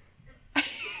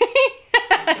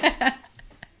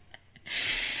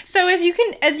 So as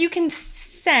you can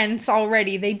sense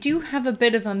already, they do have a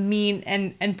bit of a mean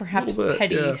and perhaps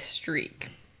petty streak.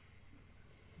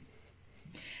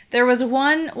 There was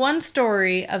one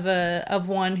story of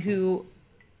one who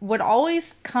would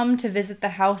always come to visit the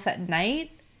house at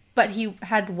night, but he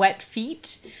had wet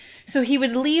feet. So he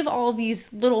would leave all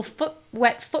these little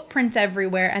wet footprints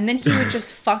everywhere, and then he would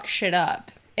just fuck shit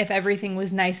up if everything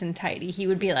was nice and tidy. He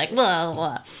would be like, blah,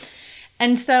 blah.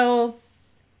 And so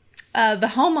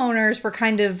the homeowners were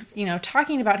kind of,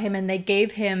 talking about him, and they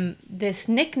gave him this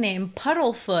nickname,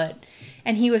 Puddlefoot,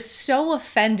 and he was so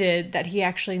offended that he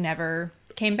actually never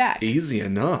came back. Easy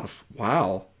enough.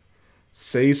 Wow.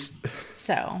 So.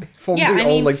 If only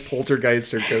all like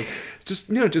poltergeists are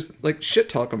just like shit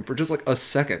talk them for just like a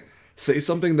second. Say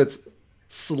something that's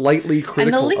slightly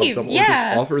critical of them, or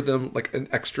just offer them like an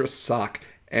extra sock,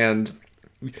 and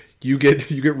you get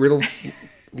rid of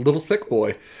little thick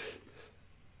boy.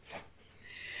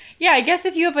 Yeah, I guess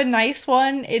if you have a nice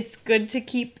one, it's good to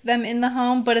keep them in the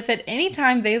home. But if at any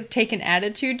time they take an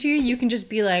attitude to you, you can just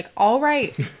be like, all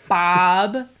right,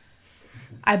 Bob,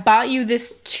 I bought you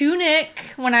this tunic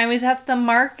when I was at the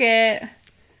market.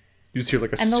 You just hear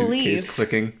like a And they'll suitcase leave.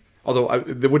 clicking. Although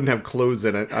they wouldn't have clothes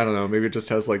in it. I don't know. Maybe it just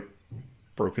has like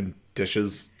broken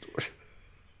dishes.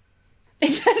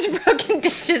 It has broken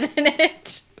dishes in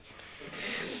it.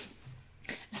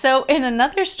 So in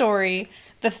another story,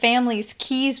 the family's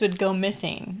keys would go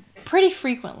missing pretty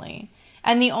frequently.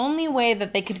 And the only way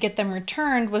that they could get them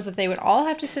returned was that they would all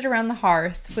have to sit around the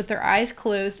hearth with their eyes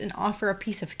closed and offer a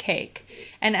piece of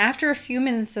cake. And after a few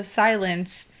minutes of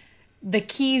silence, the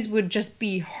keys would just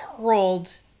be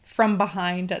hurled from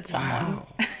behind at someone. Wow.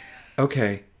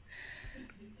 Okay.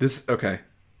 Okay.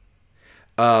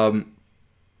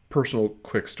 Personal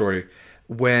quick story.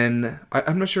 When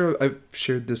I'm not sure I've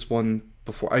shared this one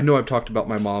before. I know I've talked about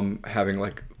my mom having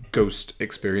like ghost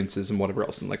experiences and whatever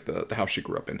else in like the house she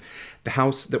grew up in. The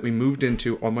house that we moved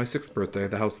into on my 6th birthday,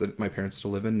 the house that my parents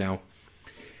still live in now.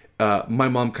 My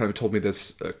mom kind of told me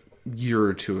this a year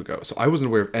or two ago. So I wasn't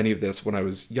aware of any of this when I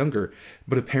was younger,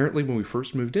 but apparently when we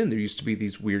first moved in, there used to be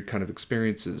these weird kind of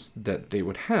experiences that they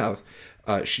would have.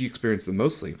 She experienced them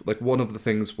mostly. Like one of the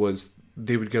things was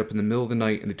they would get up in the middle of the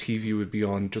night and the TV would be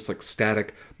on just like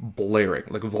static blaring,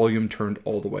 like volume turned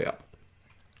all the way up.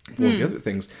 One of the other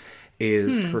things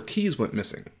is her keys went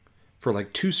missing for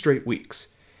like 2 straight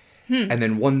weeks. And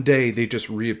then one day they just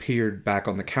reappeared back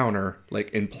on the counter, like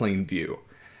in plain view.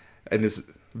 And this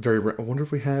very rare. I wonder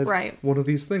if we had one of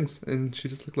these things. And she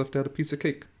just like left out a piece of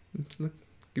cake. Like,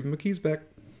 give him my keys back.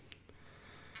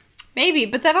 Maybe,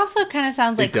 but that also kind of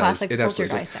sounds like classic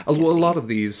poltergeist activity. Well, a lot of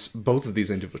these, both of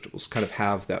these individuals kind of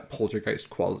have that poltergeist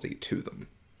quality to them.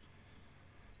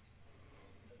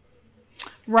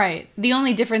 Right. The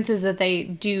only difference is that they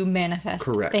do manifest.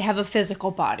 Correct. They have a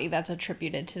physical body that's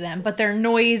attributed to them, but they're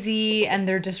noisy and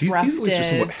they're disruptive. These at least are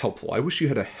somewhat helpful. I wish you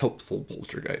had a helpful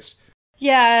poltergeist.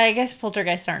 Yeah, I guess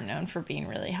poltergeists aren't known for being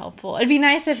really helpful. It'd be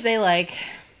nice if they, like,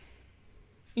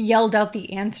 yelled out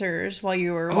the answers while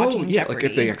you were watching Jeopardy. Like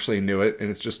if they actually knew it,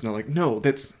 and it's just not like, no,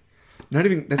 that's not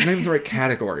even the right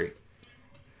category.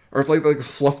 Or if like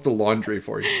fluff the laundry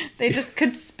for you. They just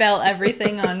could spell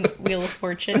everything on Wheel of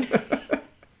Fortune.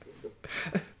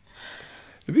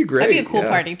 It'd be great. That'd be a cool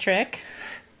party trick.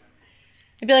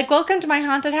 It'd be like, welcome to my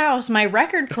haunted house. My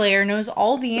record player knows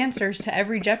all the answers to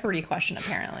every Jeopardy question,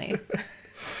 apparently.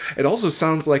 It also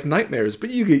sounds like nightmares, but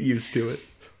you get used to it.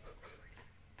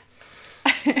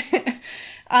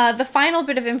 The final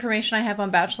bit of information I have on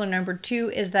Bachelor number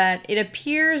 2 is that it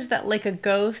appears that, like a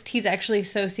ghost, he's actually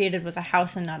associated with a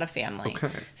house and not a family. Okay.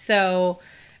 So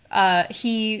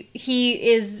he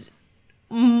is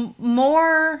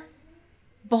more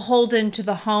beholden to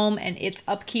the home and its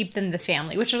upkeep than the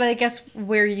family, which is, I guess,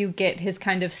 where you get his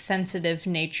kind of sensitive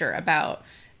nature about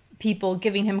people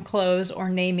giving him clothes or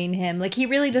naming him. Like, he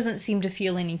really doesn't seem to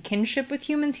feel any kinship with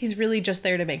humans. He's really just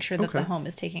there to make sure that the home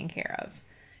is taken care of.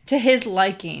 To his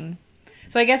liking.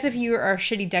 So I guess if you are a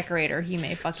shitty decorator, he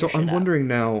may fuck your shit up. So I'm wondering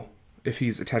now if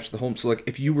he's attached to the home. So, like,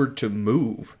 if you were to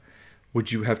move,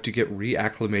 would you have to get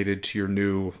reacclimated to your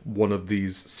new one of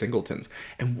these singletons?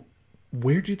 And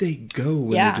where do they go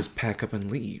when they just pack up and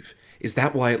leave? Is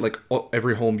that why, like,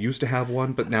 every home used to have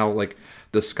one, but now, like,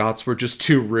 the Scots were just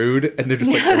too rude, and they're just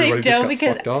like, everybody just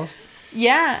got fucked off?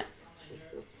 Yeah.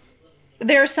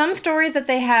 There are some stories that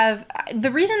they have... The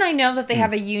reason I know that they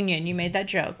have a union, you made that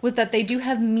joke, was that they do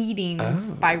have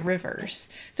meetings by rivers.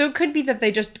 So it could be that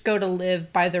they just go to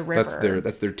live by the river.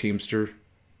 That's their Teamster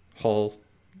hall.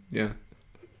 Yeah.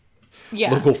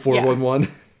 Yeah. Local 411.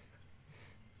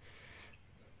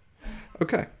 Yeah.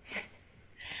 Okay.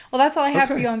 Well, that's all I have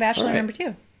for you on Bachelor number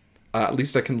 2. At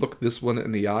least I can look this one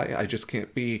in the eye. I just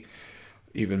can't be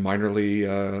even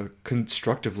minorly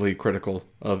constructively critical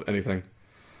of anything.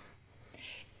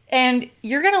 And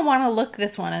you're going to want to look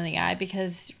this one in the eye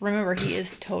because, remember, he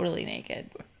is totally naked.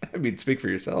 I mean, speak for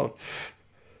yourself.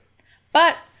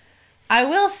 But I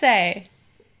will say,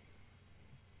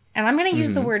 and I'm going to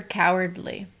use the word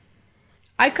cowardly,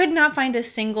 I could not find a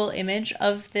single image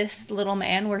of this little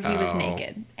man where he was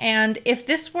naked. And if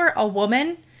this were a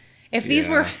woman, if these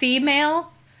were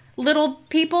female little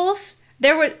peoples,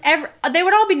 they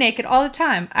would all be naked all the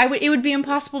time. It would be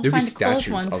impossible to find a clothed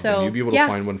one. So you'd be able to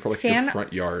find one for like your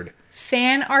front yard.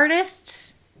 Fan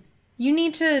artists, you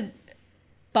need to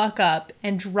buck up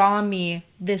and draw me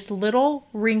this little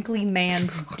wrinkly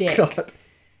man's dick.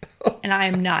 And I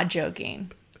am not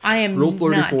joking. I am Rule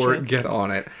 34, not joking. Get on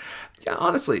it. Yeah,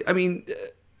 honestly, I mean,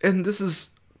 and this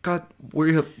is, God,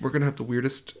 we're going to have the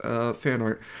weirdest fan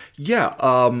art.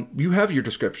 Yeah, you have your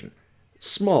description.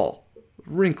 Small,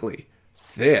 wrinkly,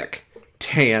 thick,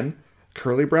 tan,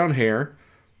 curly brown hair,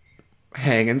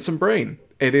 hanging some brain.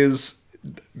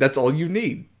 That's all you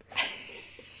need.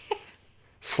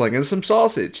 Slinging some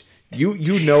sausage.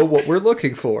 You know what we're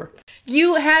looking for.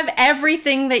 You have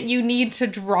everything that you need to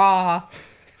draw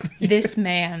this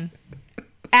man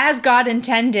as God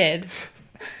intended.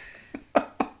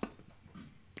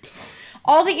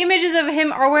 All the images of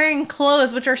him are wearing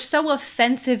clothes which are so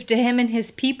offensive to him and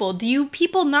his people. Do you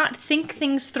people not think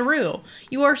things through?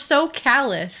 You are so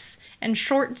callous and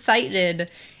short-sighted.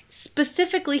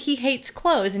 Specifically, he hates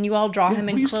clothes, and you all draw him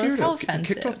in clothes. How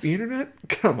offensive. Kicked off the internet?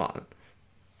 Come on.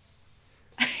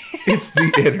 It's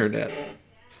the internet.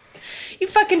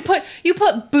 You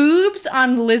put boobs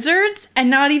on lizards and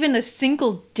not even a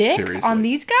single dick on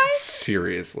these guys?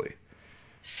 Seriously.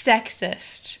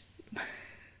 Sexist.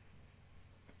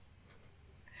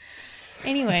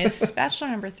 Anyways, Bachelor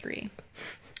number 3.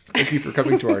 Thank you for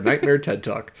coming to our Nightmare TED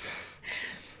Talk.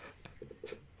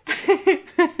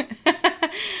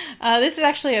 This is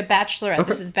actually a bachelorette. Okay.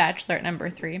 This is Bachelorette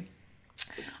number 3.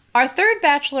 Our third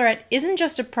bachelorette isn't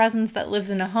just a presence that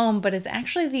lives in a home, but is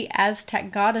actually the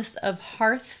Aztec goddess of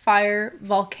hearth, fire,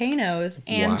 volcanoes,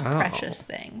 and precious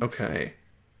things. Okay.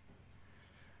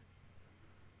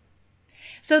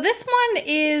 So this one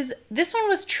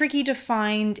was tricky to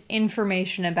find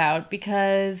information about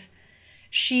because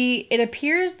it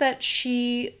appears that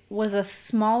she was a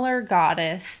smaller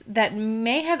goddess that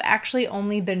may have actually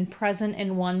only been present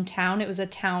in one town. It was a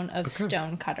town of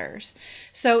stonecutters.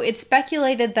 So it's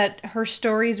speculated that her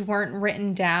stories weren't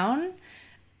written down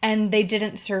and they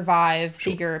didn't survive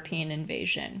the European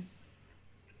invasion.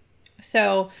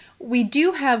 So we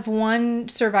do have one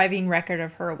surviving record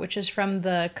of her, which is from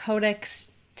the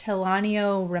Codex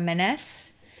Tilanio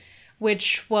Remenes,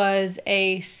 which was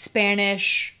a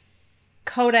Spanish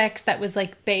codex that was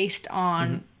like based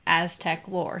on Aztec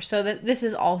lore. So that this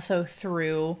is also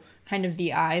through kind of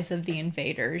the eyes of the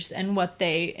invaders and what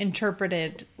they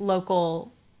interpreted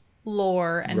local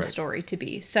lore and story to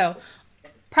be. So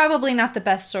probably not the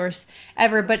best source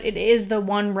ever, but it is the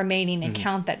one remaining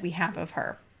account that we have of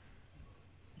her.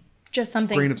 Just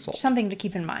something to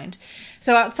keep in mind.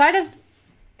 So outside of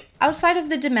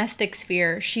the domestic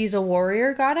sphere, she's a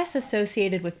warrior goddess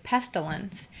associated with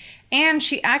pestilence, and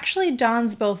she actually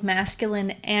dons both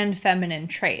masculine and feminine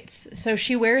traits. So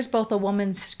she wears both a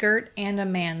woman's skirt and a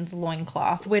man's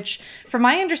loincloth, which, from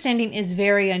my understanding, is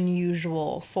very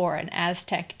unusual for an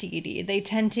Aztec deity. They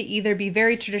tend to either be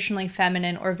very traditionally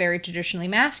feminine or very traditionally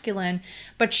masculine,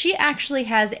 but she actually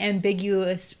has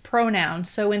ambiguous pronouns.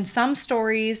 So in some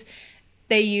stories,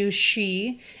 they use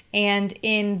she, and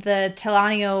in the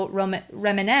Tilanio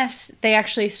Remenes, they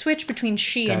actually switch between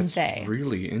she and they. That's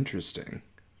really interesting.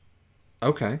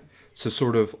 Okay. So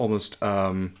sort of almost,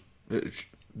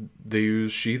 they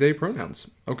use she, they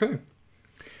pronouns. Okay.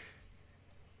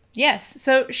 Yes.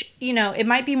 So, it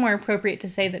might be more appropriate to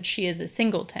say that she is a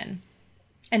singleton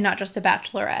and not just a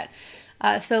bachelorette.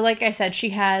 So like I said,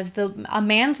 she has a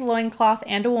man's loincloth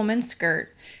and a woman's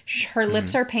skirt. Her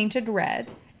lips are painted red.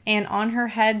 And on her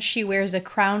head, she wears a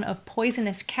crown of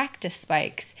poisonous cactus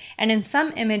spikes. And in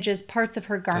some images, parts of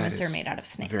her garments are made out of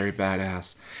snakes. Very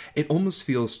badass. It almost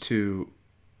feels to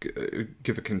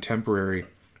give a contemporary...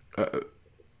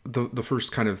 the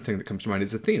first kind of thing that comes to mind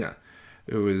is Athena,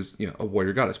 who is a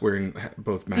warrior goddess wearing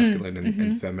both masculine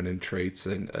and feminine traits,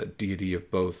 and a deity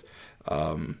of both,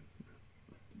 I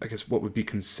guess what would be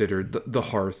considered the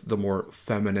hearth, the more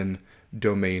feminine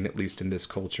domain, at least in this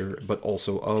culture, but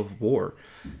also of war.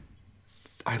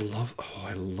 I love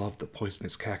the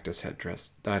poisonous cactus headdress.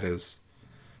 That is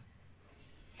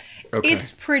okay. It's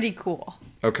pretty cool.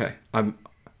 Okay, I was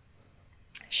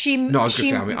gonna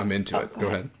say I'm into it. Go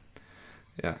ahead.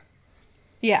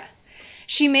 Yeah,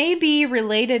 she may be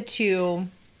related to,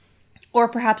 or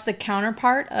perhaps the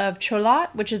counterpart of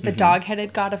Cholat, which is the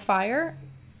dog-headed god of fire.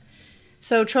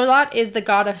 So Cholat is the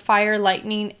god of fire,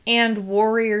 lightning, and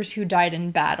warriors who died in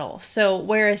battle. So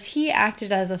whereas he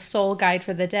acted as a soul guide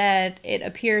for the dead, it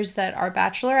appears that our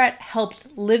bachelorette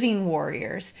helped living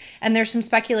warriors. And there's some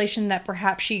speculation that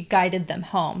perhaps she guided them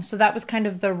home. So that was kind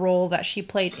of the role that she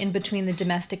played in between the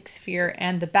domestic sphere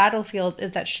and the battlefield,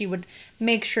 is that she would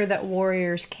make sure that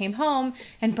warriors came home,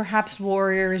 and perhaps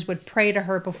warriors would pray to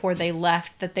her before they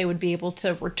left that they would be able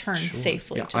to return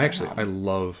safely to their home. I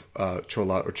love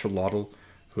Cholat or Cholotl,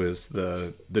 who is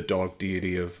the dog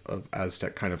deity of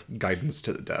Aztec kind of guidance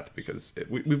to the death, because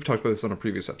we've talked about this on a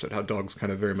previous episode, how dogs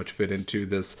kind of very much fit into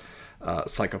this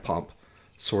psychopomp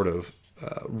sort of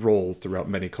role throughout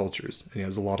many cultures. And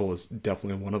Xolotl is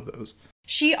definitely one of those.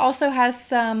 She also has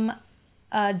some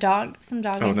some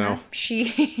dog Oh, in no. her.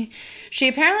 She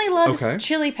apparently loves Okay.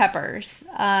 chili peppers.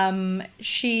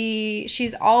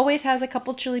 She's always has a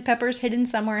couple chili peppers hidden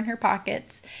somewhere in her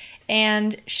pockets.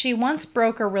 And she once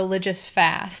broke a religious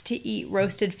fast to eat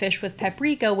roasted fish with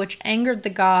paprika, which angered the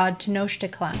god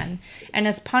Tenochtitlan. And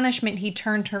as punishment, he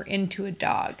turned her into a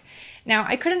dog. Now,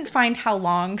 I couldn't find how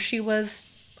long she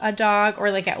was a dog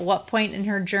or like at what point in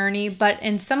her journey, but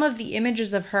in some of the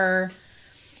images of her,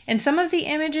 in some of the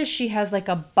images, she has like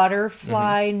a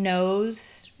butterfly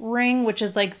nose ring, which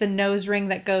is like the nose ring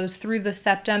that goes through the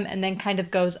septum and then kind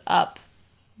of goes up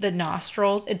the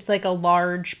nostrils. It's like a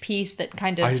large piece that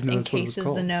kind I of didn't know that's what it was encases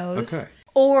the called. nose. Okay.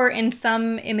 Or in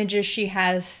some images, she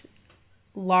has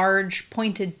large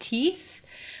pointed teeth,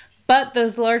 but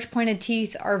those large pointed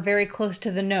teeth are very close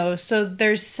to the nose. So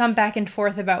there's some back and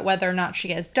forth about whether or not she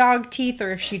has dog teeth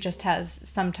or if she just has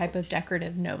some type of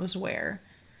decorative nose wear.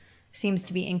 Seems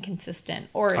to be inconsistent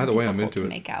or Either way, I'm difficult into to it.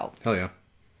 make out. Hell yeah.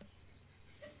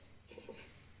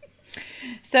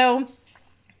 So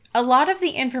a lot of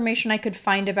the information I could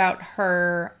find about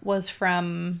her was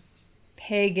from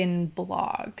pagan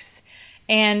blogs.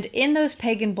 And in those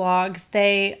pagan blogs,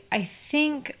 they, I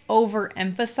think,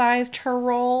 overemphasized her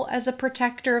role as a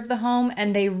protector of the home,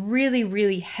 and they really,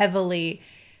 really heavily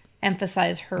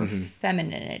emphasize her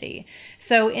femininity.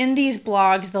 So in these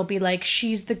blogs, they'll be like,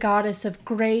 she's the goddess of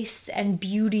grace and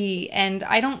beauty, and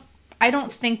I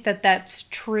don't think that that's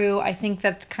true. I think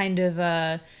that's kind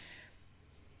of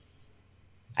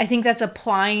I think that's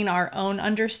applying our own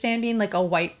understanding, like a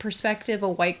white perspective, a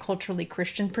white culturally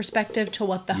Christian perspective to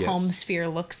what the Yes. home sphere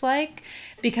looks like.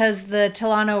 Because the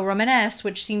Tilano Romanes,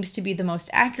 which seems to be the most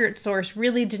accurate source,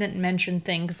 really didn't mention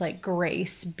things like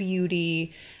grace,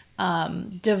 beauty,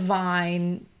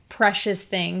 divine, precious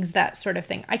things, that sort of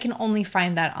thing. I can only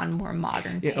find that on more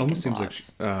modern Yeah, it pagan almost seems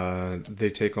blogs. like they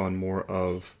take on more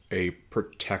of a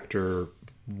protector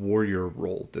warrior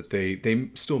role, that they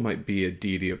still might be a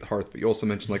deity of the hearth, but you also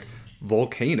mentioned like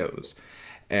volcanoes.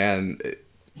 And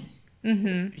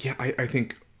yeah, I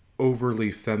think overly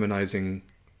feminizing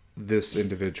this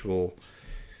individual,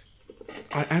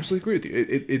 I absolutely agree with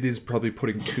you. It is probably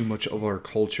putting too much of our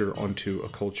culture onto a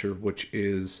culture which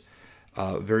is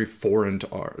very foreign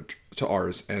to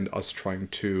ours, and us trying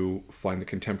to find the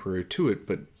contemporary to it,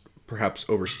 but perhaps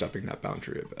overstepping that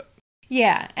boundary a bit.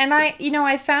 Yeah, and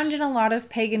I found in a lot of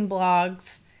pagan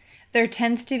blogs, there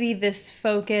tends to be this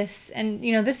focus, and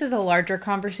this is a larger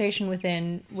conversation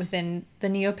within the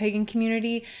neo-pagan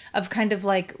community, of kind of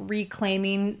like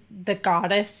reclaiming the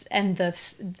goddess and the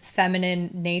feminine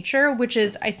nature, which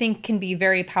is, I think, can be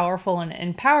very powerful and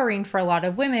empowering for a lot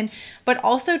of women, but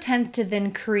also tend to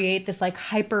then create this like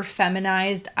hyper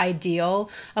feminized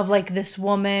ideal of like this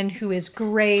woman who is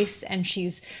grace and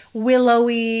she's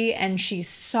willowy and she's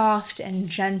soft and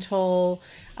gentle.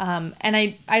 And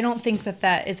I don't think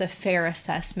that is a fair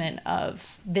assessment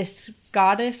of this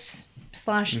goddess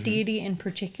 / deity in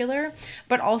particular,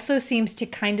 but also seems to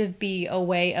kind of be a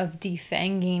way of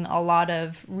defanging a lot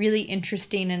of really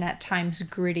interesting and at times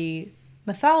gritty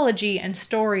mythology and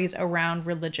stories around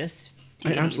religious I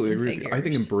deities absolutely and agree with you. I think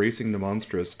figures. embracing the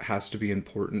monstrous has to be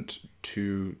important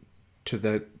to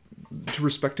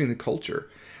respecting the culture.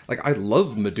 Like, I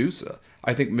love Medusa.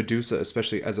 I think Medusa,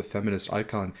 especially as a feminist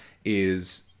icon,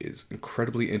 is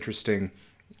incredibly interesting.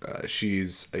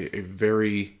 She's a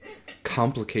very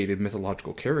complicated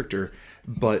mythological character,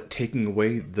 but taking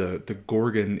away the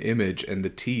Gorgon image and the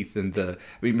teeth and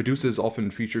Medusa is often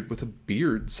featured with a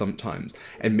beard sometimes,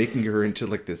 and making her into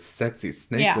like this sexy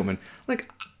snake Yeah. woman. Like,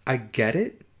 I get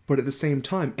it, but at the same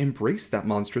time, embrace that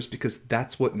monstrous, because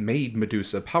that's what made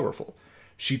Medusa powerful.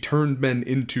 She turned men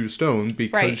into stone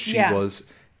because Right, she yeah. was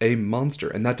a monster,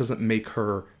 and that doesn't make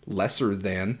her lesser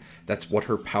than. That's what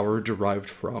her power derived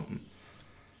from.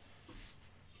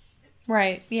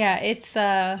 Right. Yeah. It's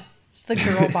the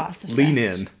girl boss effect. Lean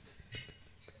in.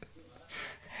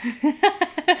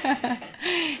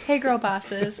 Hey, girl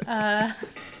bosses.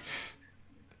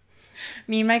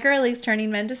 Me and my girlies turning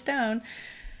men to stone.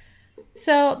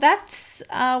 So that's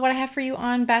what I have for you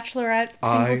on Bachelorette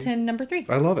Singleton number 3.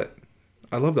 I love it.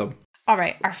 I love them. All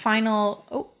right, our final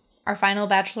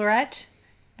Bachelorette.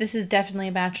 This is definitely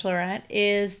a Bachelorette.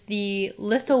 Is the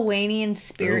Lithuanian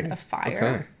Spirit of Fire.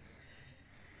 Okay.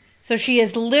 So she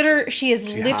is hot.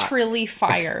 literally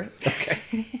fire.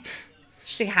 Okay.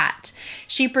 She's hot.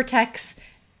 She protects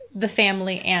the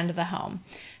family and the home.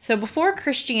 So before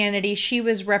Christianity, she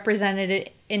was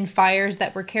represented in fires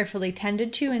that were carefully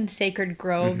tended to in sacred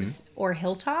groves or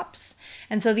hilltops.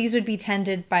 And so these would be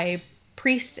tended by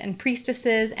priests and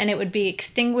priestesses, and it would be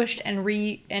extinguished and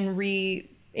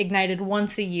ignited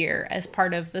once a year as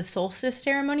part of the solstice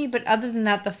ceremony, but other than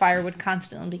that, the fire would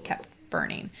constantly be kept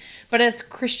burning. But as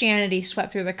Christianity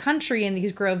swept through the country and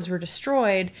these groves were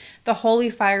destroyed, the holy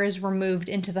fires were moved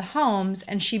into the homes,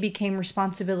 and she became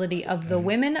responsibility of the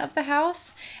women of the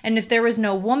house. And if there was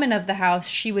no woman of the house,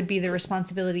 she would be the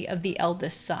responsibility of the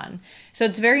eldest son. So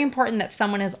it's very important that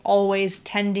someone is always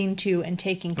tending to and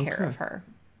taking care of her.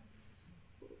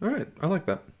 All right, I like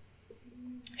that.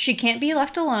 She can't be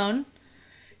left alone,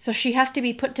 so she has to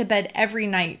be put to bed every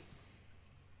night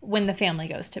when the family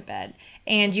goes to bed.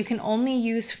 And you can only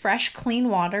use fresh, clean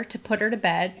water to put her to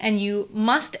bed, and you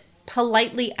must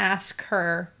politely ask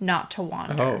her not to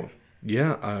wander. Oh,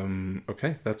 yeah,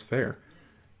 okay, that's fair.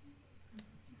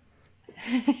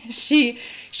 She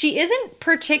isn't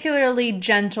particularly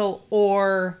gentle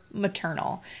or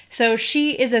maternal. So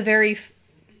she is a very,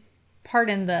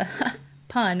 pardon the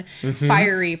pun,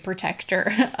 fiery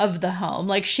protector of the home.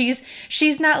 Like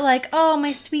she's not like, oh,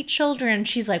 my sweet children.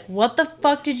 She's like, what the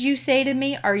fuck did you say to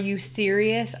me? Are you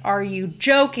serious? Are you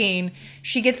joking?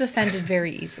 She gets offended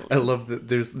very easily. I love that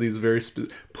there's these very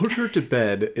put her to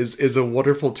bed is a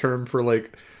wonderful term for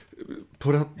like,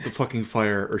 put out the fucking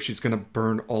fire or she's gonna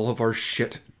burn all of our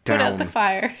shit down. Put out the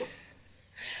fire.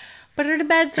 Put her to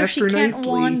bed so she can't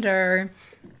wander.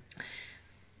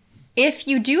 If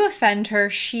you do offend her,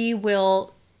 she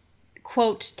will,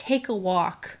 quote, take a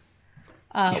walk,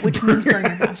 which means burn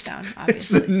your house down,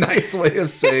 obviously. It's a nice way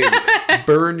of saying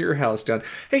burn your house down.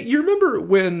 Hey, you remember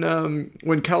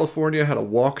when California had a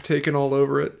walk taken all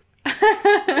over it?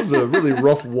 It was a really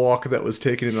rough walk that was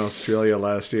taken in Australia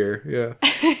last year.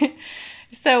 Yeah.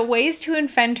 So ways to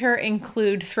offend her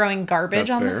include throwing garbage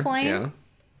on the flame,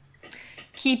 yeah.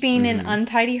 keeping an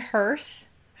untidy hearth,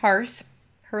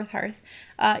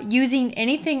 using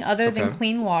anything other than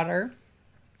clean water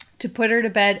to put her to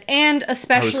bed, and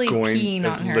especially peeing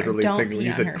on her. Don't pee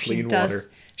on her.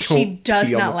 She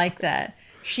does not like that.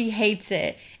 She hates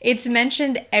it. It's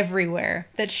mentioned everywhere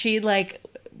that she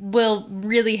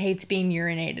really hates being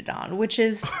urinated on, which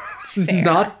is fair.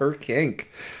 Not her kink.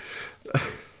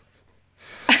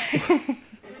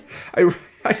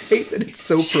 I hate that it's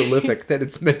so prolific that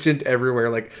it's mentioned everywhere.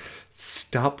 Like,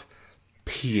 stop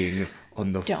peeing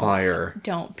on the fire.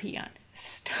 Don't pee on it.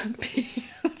 Stop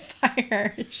peeing on the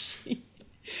fire.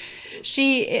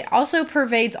 She also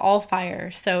pervades all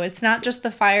fire. So it's not just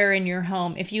the fire in your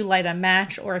home. If you light a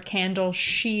match or a candle,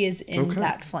 she is in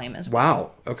that flame as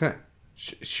well. Wow. Okay.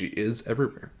 She is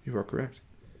everywhere. You are correct.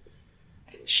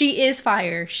 She is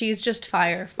fire. She's just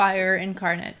fire. Fire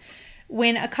incarnate.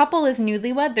 When a couple is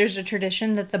newlywed, there's a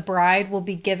tradition that the bride will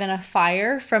be given a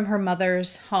fire from her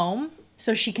mother's home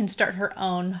so she can start her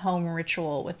own home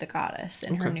ritual with the goddess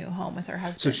in her new home with her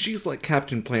husband. So she's like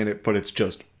Captain Planet, but it's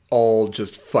just all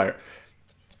just fire.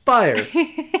 Fire.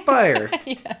 Fire.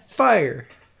 Yes. Fire.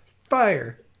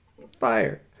 Fire.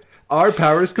 Fire. Our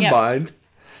powers combined.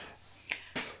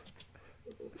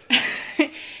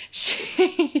 Yep.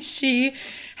 She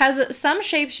has some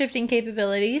shape-shifting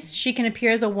capabilities. She can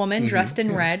appear as a woman dressed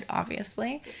in red,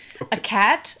 obviously. Okay. A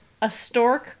cat, a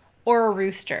stork, or a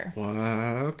rooster.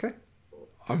 Okay.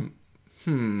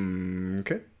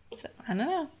 Okay. So, I don't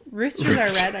know. Roosters are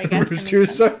red, I guess.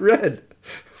 Roosters are red.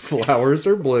 Flowers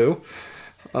are blue.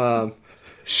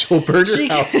 She'll burn your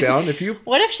house down if you...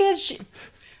 What if she had...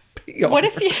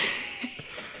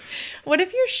 What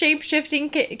if your shape-shifting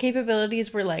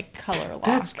capabilities were, like, color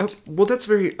locked? That's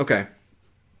very... Okay.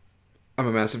 I'm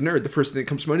a massive nerd. The first thing that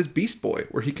comes to mind is Beast Boy,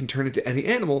 where he can turn into any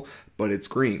animal, but it's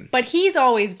green. But he's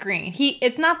always green.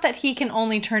 It's not that he can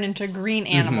only turn into green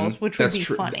animals, which would be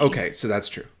funny. Okay, so that's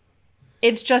true.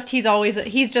 It's just he's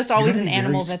just always an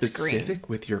animal that's green. Specific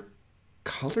with your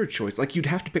color choice. Like, you'd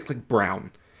have to pick, like,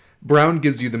 brown. Brown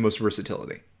gives you the most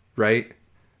versatility, right?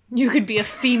 You could be a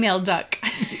female duck.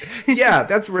 Yeah,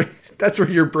 that's where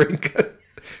your brain goes.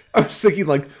 I was thinking,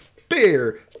 like,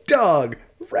 bear, dog,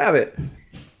 rabbit,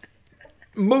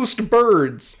 most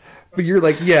birds. But you're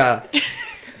like, yeah,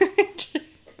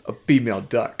 a female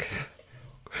duck.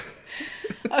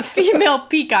 A female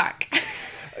peacock.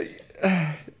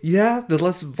 Yeah, the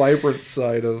less vibrant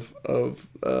side of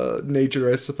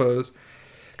nature, I suppose.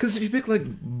 Because if you pick, like,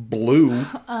 blue,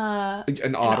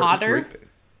 an otter.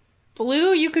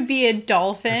 Blue, you could be a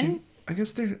dolphin. I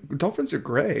guess dolphins are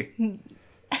gray.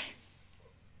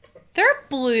 They're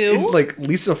blue. In, like,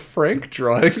 Lisa Frank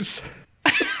drawings.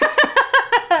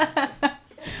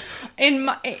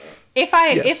 If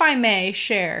I may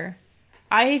share,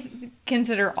 I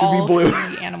consider all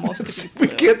sea animals to be blue.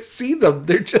 We can't see them.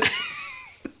 They're just...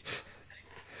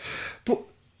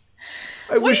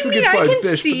 I wish we could find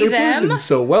fish, but they blend in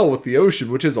so well with the ocean,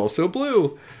 which is also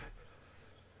blue.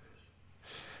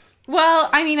 Well,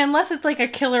 I mean, unless it's like a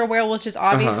killer whale, which is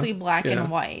obviously black Yeah.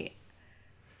 and white.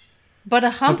 But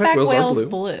a Humpback humpback whales are whale's blue.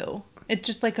 blue. It's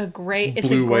just like a gray. It's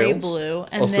Blue a gray whales? blue,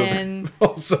 and Also, then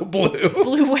also blue.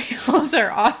 blue whales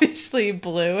are obviously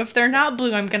blue. If they're not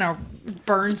blue, I'm gonna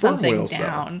burn Sperm something whales,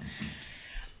 though.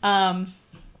 down.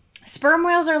 Sperm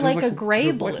whales are like a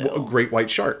gray blue. Great white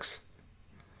sharks.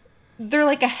 They're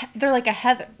like a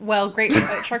heather. Well, great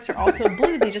white sharks are also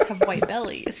blue. They just have white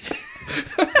bellies.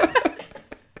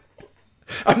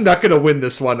 I'm not gonna win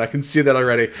this one. I can see that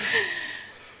already.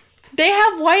 They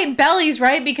have white bellies,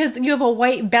 right? Because you have a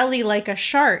white belly like a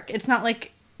shark. It's not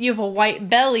like you have a white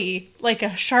belly like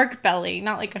a shark belly,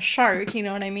 not like a shark. You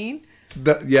know what I mean?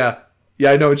 Yeah,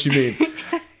 I know what you mean.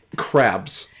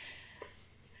 Crabs.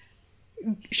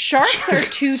 Sharks are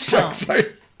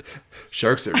two-toned.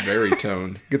 Sharks are very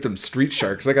toned. Get them street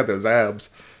sharks. I got those abs.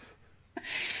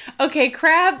 Okay,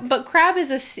 crab is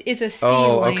a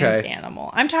sea-land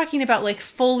animal. I'm talking about like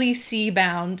fully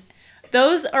sea-bound.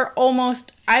 Those are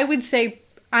almost, I would say,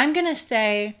 I'm gonna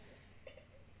say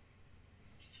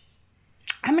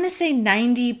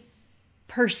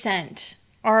 90%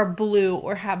 are blue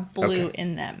or have blue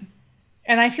in them.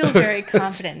 And I feel very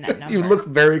confident in that number. You look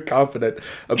very confident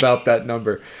about that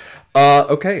number.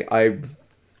 Okay, I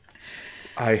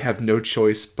have no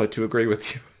choice but to agree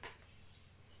with you.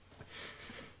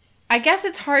 I guess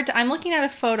it's hard to, I'm looking at a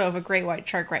photo of a great white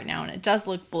shark right now and it does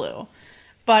look blue.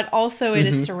 But also it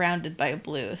is surrounded by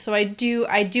blue. So I do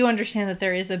understand that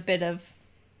there is a bit of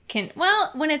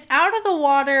when it's out of the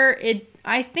water,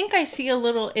 I think I see a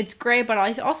little, it's gray, but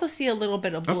I also see a little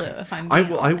bit of blue if I'm being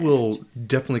honest. I will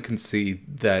definitely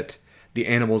concede that the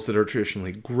animals that are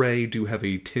traditionally gray do have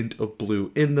a tint of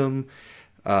blue in them.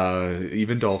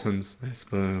 Even dolphins, I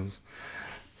suppose.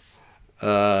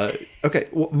 Okay,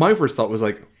 well, my first thought was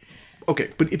like,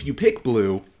 okay, but if you pick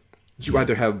blue, you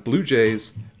either have blue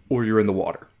jays or you're in the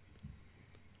water.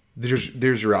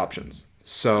 There's your options.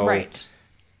 So right.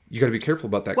 You got to be careful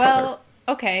about that color. Well,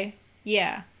 okay,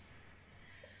 yeah.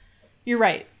 You're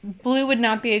right. Blue would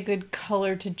not be a good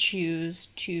color to choose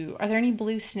to... Are there any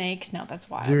blue snakes? No, that's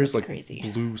wild. There's that's like crazy.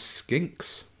 blue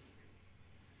skinks.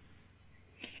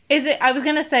 Is it... I was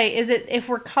going to say, is it... If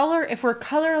we're color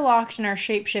locked in our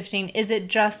shape shifting, is it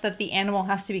just that the animal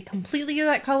has to be completely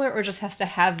that color or just has to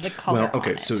have the color Well,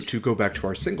 okay, on it? so to go back to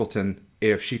our singleton,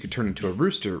 if she could turn into a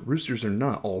rooster, roosters are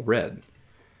not all red.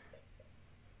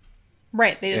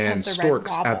 Right, they just and have the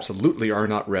storks red wobble. absolutely are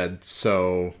not red,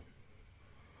 so...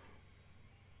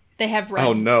 They have red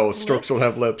Oh no, storks don't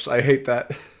have lips. I hate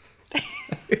that. I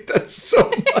hate that so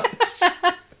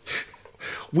much.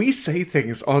 We say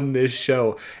things on this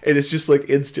show, and it's just like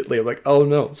instantly, I'm like, oh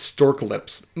no, stork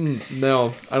lips.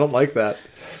 No, I don't like that.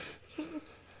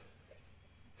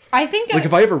 I think... Like,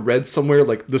 if I ever read somewhere,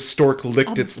 like, the stork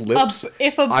licked its lips,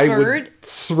 I would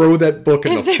throw that book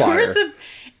in the fire.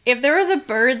 If there was a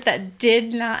bird that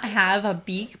did not have a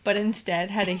beak, but instead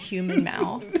had a human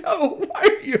mouth. No, why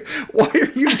are you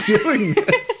doing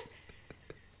this?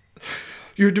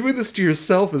 You're doing this to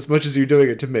yourself as much as you're doing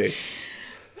it to me.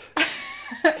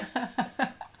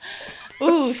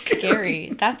 Ooh,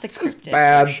 scary. That's a cryptid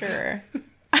bad. for sure.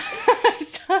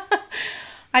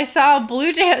 I saw a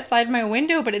blue jay outside my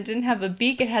window, but it didn't have a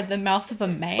beak. It had the mouth of a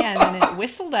man, and it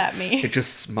whistled at me. It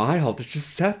just smiled. It just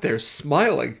sat there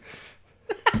smiling.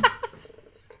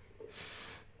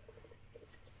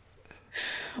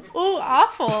 Ooh,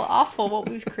 awful what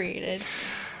we've created.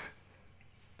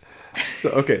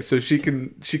 So she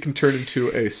can turn into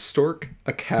a stork,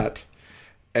 a cat,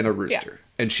 and a rooster,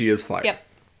 and she is fire. Yep.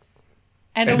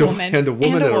 And a woman. And a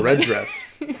woman in a red dress.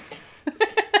 And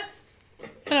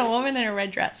a woman in a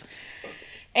red dress.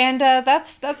 And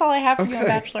that's all I have for you on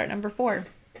Okay. Bachelorette number 4.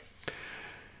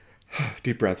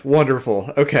 Deep breath.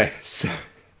 Wonderful. Okay, so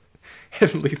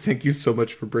Heavenly, thank you so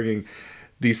much for bringing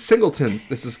these singletons.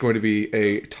 This is going to be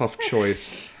a tough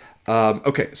choice.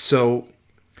 Okay, so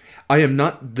I am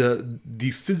not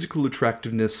the physical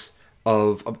attractiveness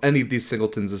of any of these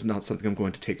singletons is not something I'm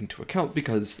going to take into account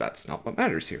because that's not what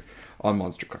matters here on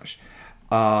Monster Crush.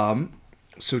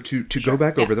 So to go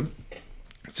back over them,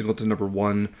 singleton number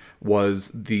 1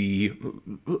 was the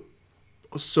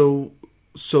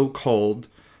so-called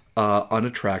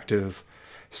unattractive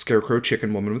scarecrow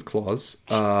chicken woman with claws,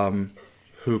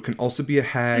 who can also be a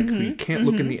hag, who you can't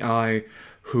look in the eye,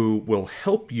 who will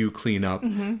help you clean up,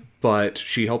 but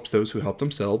she helps those who help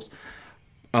themselves.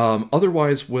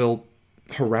 Otherwise will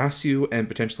harass you and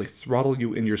potentially throttle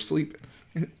you in your sleep,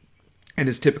 and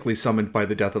is typically summoned by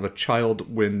the death of a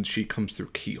child when she comes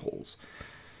through keyholes.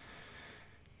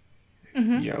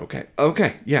 Yeah, okay.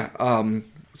 Okay, yeah.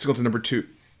 Singleton number 2.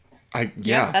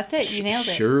 Yeah, that's it. You nailed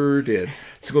it. Sure did.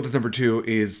 Singleton number 2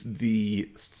 is the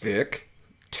thick,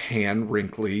 tan,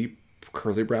 wrinkly,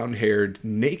 curly brown haired,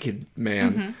 naked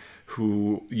man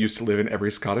who used to live in every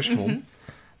Scottish home,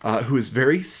 who is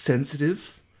very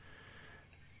sensitive,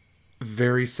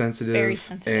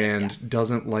 and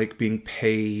doesn't like being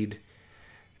paid,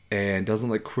 and doesn't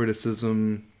like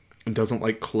criticism, and doesn't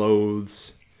like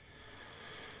clothes.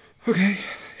 Okay.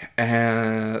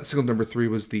 Single number 3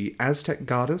 was the Aztec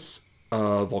goddess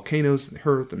of volcanoes and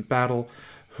earth and battle,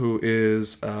 who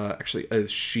is actually a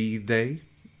she, they.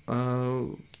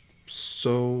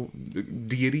 So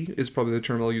deity is probably the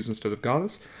term I'll use instead of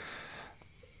goddess.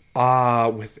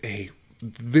 With a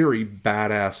very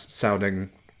badass sounding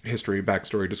history,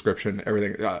 backstory, description,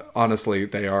 everything. Honestly,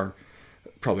 they are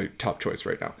probably top choice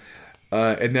right now.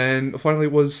 And then finally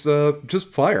was just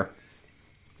fire.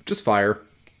 Just fire.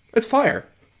 It's fire.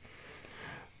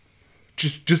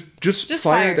 Just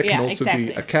fire that can also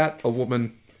be a cat, a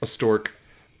woman, a stork,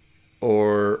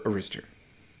 or a rooster.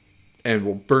 And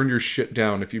will burn your shit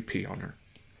down if you pee on her.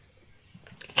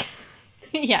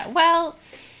 Yeah, well,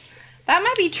 that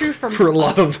might be true for a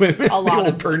lot of women. They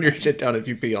will burn your shit down if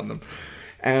you pee on them.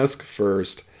 Ask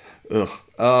first. Ugh.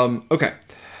 Okay.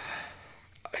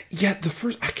 Yeah,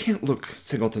 I can't look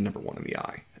Singleton number 1 in the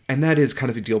eye. And that is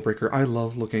kind of a deal breaker. I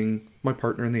love looking my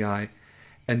partner in the eye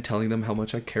and telling them how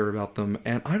much I care about them.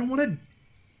 And I don't want to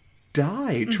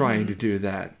die trying to do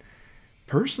that.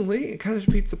 Personally, it kind of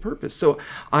defeats the purpose. So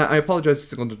I apologize to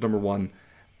Singleton number 1.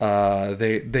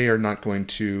 They are not going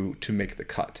to make the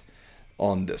cut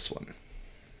on this one.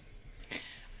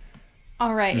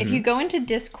 All right. If you go into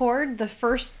Discord, the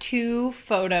first 2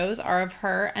 photos are of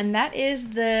her, and that is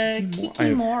the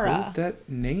Kikimora. I've heard that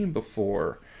name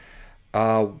before.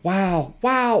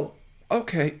 Wow.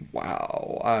 Okay.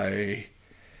 Wow. I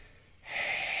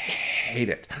hate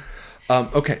it.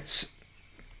 Okay.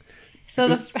 So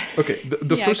the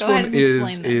first one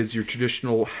is your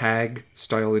traditional hag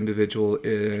style individual.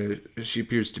 She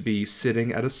appears to be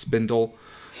sitting at a spindle.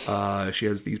 She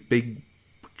has these big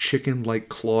chicken-like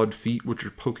clawed feet, which are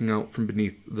poking out from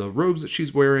beneath the robes that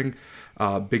she's wearing.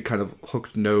 Big kind of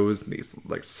hooked nose and these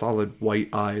like solid white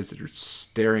eyes that are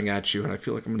staring at you. And I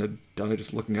feel like I'm gonna die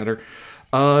just looking at her.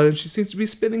 She seems to be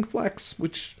spinning flax,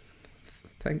 which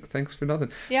thanks for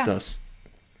nothing. Yeah.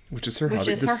 Which is her hobby. Which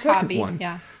is the her second hobby. One,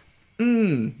 yeah.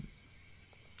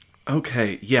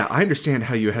 Okay. Yeah, I understand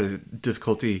how you had a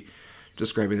difficulty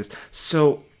describing this.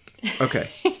 So, okay,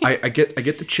 I get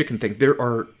the chicken thing. There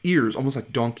are ears, almost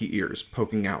like donkey ears,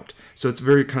 poking out. So it's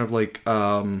very kind of like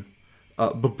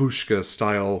babushka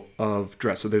style of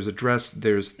dress. So there's a dress.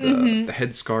 There's the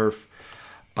headscarf.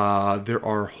 There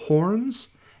are horns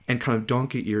and kind of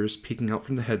donkey ears peeking out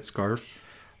from the headscarf,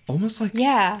 almost like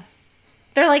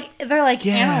They're like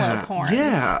antelope horns.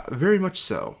 Yeah, very much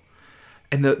so.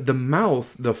 And the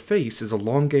mouth, the face is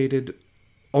elongated,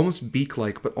 almost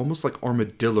beak-like, but almost like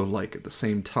armadillo-like at the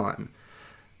same time.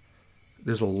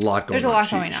 There's a lot going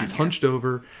on. She's hunched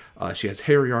over. She has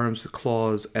hairy arms with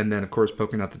claws, and then, of course,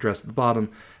 poking out the dress at the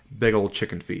bottom, big old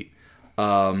chicken feet.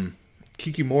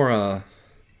 Kikimora,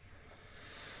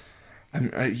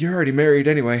 you're already married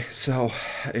anyway, so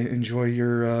enjoy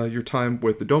your time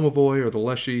with the Domovoy or the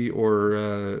Leshy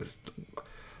or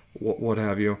what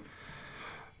have you.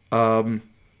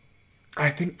 I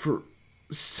think for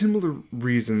similar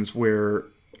reasons where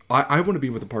I want to be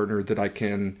with a partner that I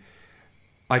can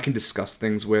discuss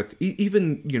things with,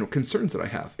 even, concerns that I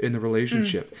have in the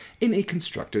relationship in a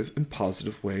constructive and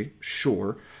positive way,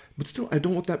 sure. But still, I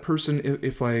don't want that person,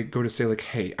 if I go to say like,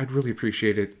 hey, I'd really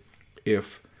appreciate it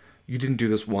if you didn't do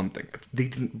this one thing. If they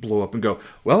didn't blow up and go,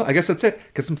 well, I guess that's it.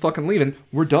 Guess I'm fucking leaving.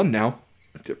 We're done now.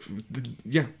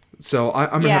 Yeah. So I'm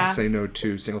going to have to say no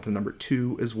to Singleton number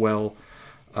 2 as well.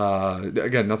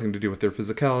 Again, nothing to do with their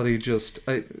physicality. Just,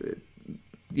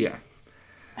 yeah.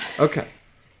 Okay.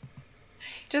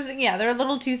 They're a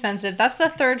little too sensitive. That's the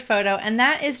third photo, and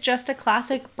that is just a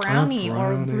classic brownie.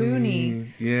 Or bruni.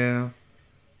 Yeah.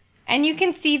 And you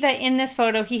can see that in this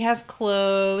photo he has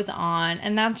clothes on,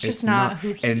 and that's just not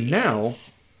who he is. And now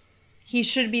he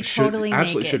should be totally naked.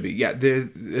 Absolutely should be. Yeah,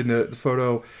 the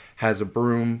photo has a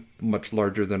broom much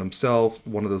larger than himself,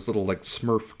 one of those little like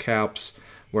Smurf caps,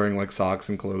 wearing like socks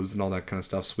and clothes and all that kind of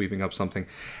stuff, sweeping up something.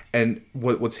 And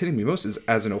what's hitting me most is,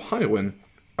 as an Ohioan,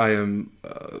 I am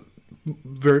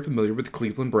very familiar with the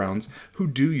Cleveland Browns, who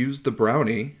do use the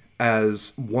brownie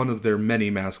as one of their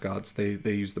many mascots. They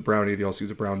use the brownie. They also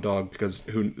use a brown dog, because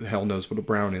who the hell knows what a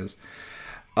brown is.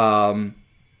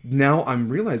 Now I'm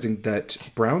realizing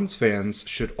that Browns fans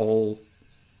should all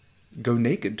go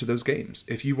naked to those games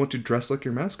if you want to dress like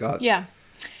your mascot. Yeah.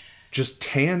 Just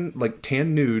tan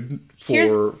nude for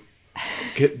Here's-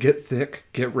 get thick,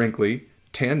 get wrinkly,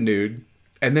 tan nude,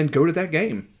 and then go to that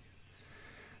game.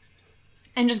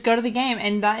 And just go to the game,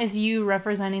 and that is you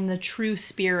representing the true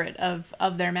spirit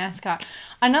of their mascot.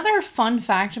 Another fun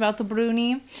fact about the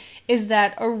Bruni is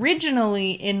that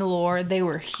originally in lore they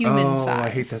were human sized. I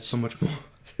hate that so much more.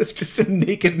 It's just a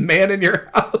naked man in your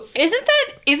house. Isn't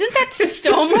that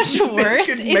so much worse?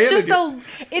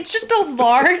 It's just a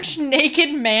large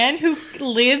naked man who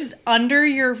lives under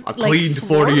your cleaned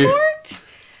for you. floorboards?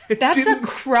 That's a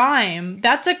crime.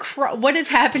 That's a what is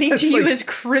happening to you is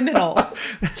criminal.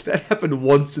 That happened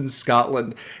once in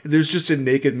Scotland. There's just a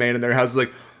naked man in their house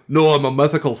like, no, I'm a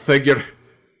mythical figure.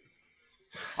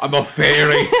 I'm a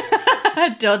fairy.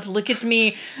 Don't look at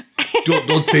me.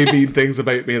 don't say mean things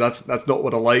about me. That's not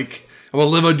what I like. I'm gonna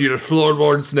live under your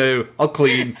floorboards now. I'll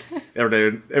clean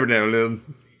every now and then.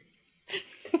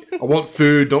 I want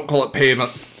food. Don't call it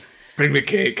payment. Bring me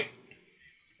cake.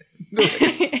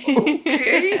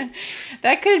 Okay.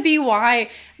 That could be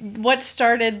what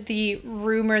started the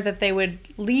rumor that they would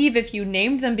leave if you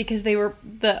named them, because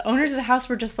the owners of the house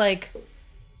were just like,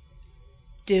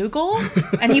 Dougal?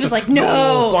 And he was like, no.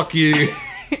 Oh, fuck you.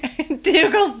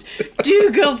 Dougal's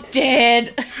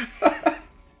dead.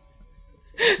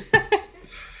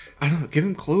 I don't know. Give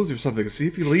him clothes or something. See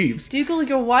if he leaves. Dougal,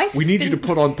 your wife. We need you to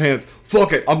put on pants.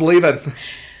 Fuck it. I'm leaving.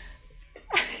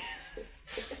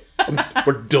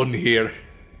 We're done here.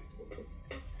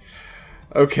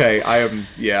 Okay,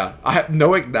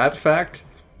 knowing that fact,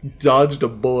 dodged a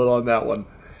bullet on that one.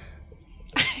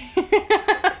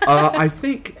 I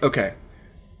think, okay,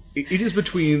 it is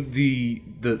between the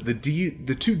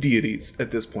two deities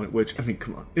at this point, which, I mean,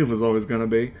 come on, it was always gonna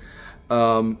be.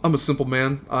 I'm a simple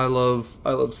man. I love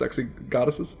sexy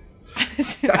goddesses.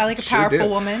 I like a powerful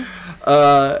woman.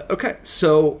 Okay,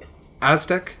 so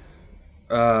Aztec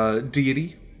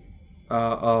deity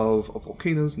of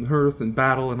volcanoes and earth and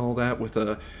battle and all that, with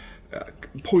a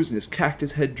poisonous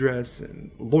cactus headdress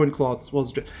and loincloth as well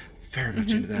as very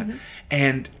much into that.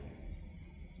 And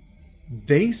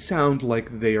they sound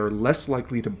like they are less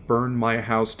likely to burn my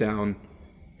house down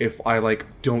if I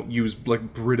don't use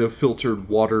Brita filtered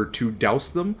water to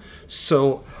douse them.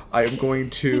 So I am going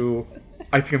to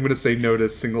I think I'm going to say no to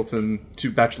Singleton,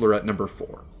 to Bachelorette number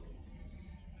 4.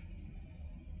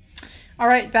 All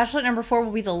right, Bachelorette number 4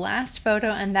 will be the last photo,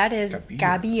 and that is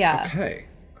Gabbia. Okay.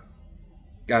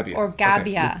 Gabbia. Or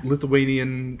Gabbia. Okay.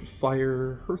 Lithuanian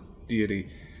fire earth deity.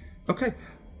 Okay.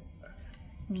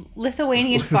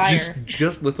 Lithuanian fire.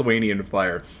 just Lithuanian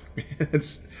fire.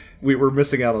 We were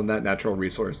missing out on that natural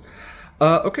resource.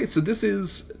 Okay, so this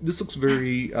looks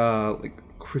very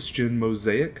Christian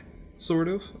mosaic, sort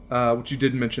of. Which you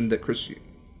did mention that Christianity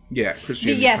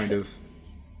kind of.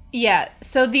 Yeah,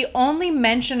 so the only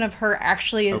mention of her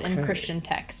actually is in Christian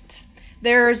texts.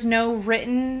 There is no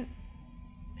written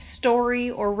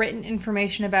story or written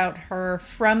information about her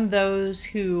from those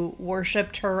who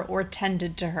worshipped her or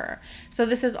tended to her. So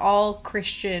this is all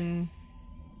Christian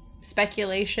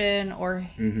speculation or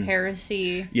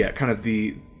heresy. Yeah, kind of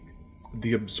the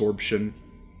absorption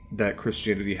that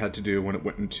Christianity had to do when it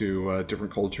went into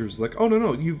different cultures. Like, oh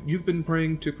no, you've been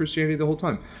praying to Christianity the whole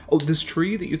time. Oh, this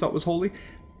tree that you thought was holy,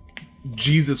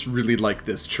 Jesus really liked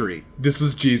this tree. This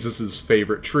was Jesus's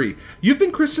favorite tree. You've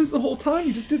been Christians the whole time.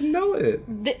 You just didn't know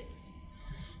it.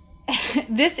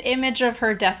 This image of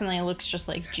her definitely looks just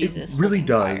like Jesus. It really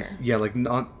does. Fire. Yeah, like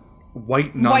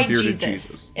white non-bearded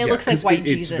Jesus. It looks like white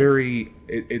Jesus.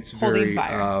 It's very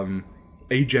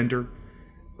agender.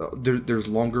 There's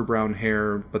longer brown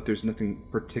hair, but there's nothing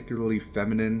particularly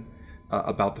feminine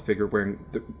about the figure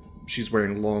she's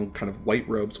wearing long kind of white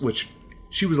robes, which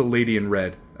she was a lady in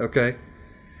red, okay?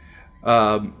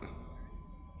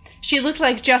 She looked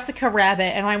like Jessica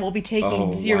Rabbit, and I will be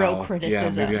taking zero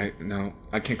criticism. Yeah, maybe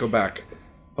I can't go back,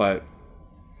 but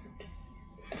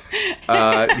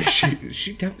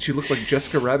she looked like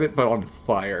Jessica Rabbit, but on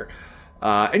fire.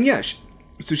 And yeah,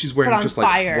 so she's wearing just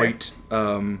like white,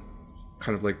 kind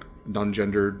of like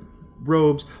non-gendered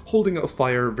robes, holding a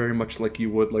fire very much like you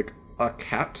would like a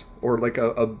cat or like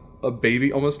a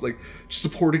baby, almost like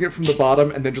supporting it from the bottom,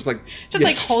 and then just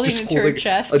holding it to her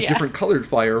chest. A different colored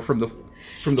fire from the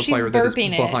fire that is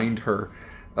behind her.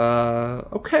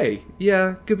 Okay,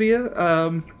 yeah,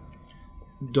 Gabbia,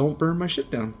 don't burn my shit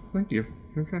down. Thank you.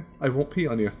 Okay, I won't pee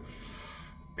on you.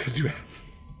 Cause you.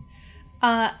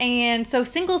 And so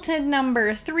Singleton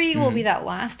number 3 will be that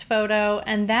last photo,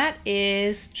 and that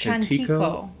is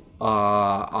Chantico.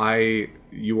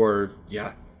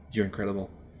 You're incredible.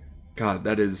 God,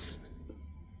 that is.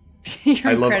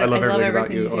 I love everything about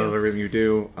you. I love everything you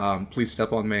do. Please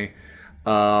step on me.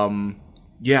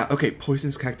 Yeah, okay,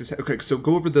 poisonous cactus. Okay, so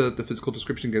go over the physical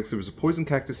description again. So there was a poison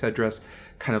cactus headdress,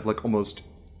 kind of like almost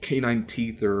canine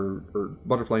teeth or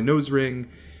butterfly nose ring.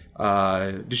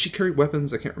 Did she carry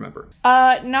weapons? I can't remember.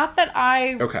 Not that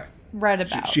I Okay. read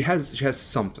about. She has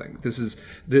something. This is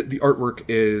the artwork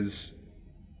is,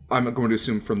 I'm going to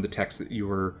assume from the text that you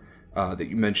were that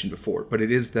you mentioned before, but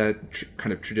it is that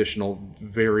kind of traditional,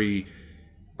 very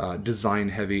design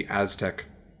heavy Aztec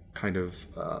kind of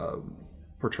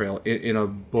portrayal in a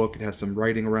book. It has some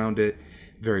writing around it,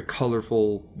 very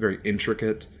colorful, very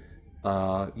intricate.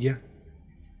 Yeah,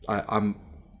 I'm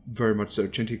very much so.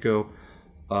 Chintico,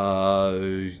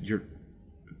 you're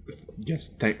yes.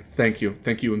 Thank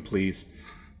you, and please.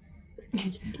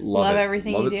 Love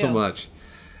everything you do. Love it so much.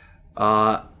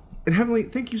 And Heavenly,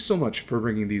 thank you so much for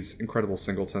bringing these incredible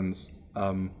singletons.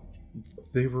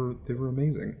 They were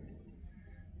amazing.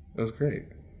 It was great.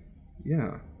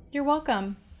 Yeah. You're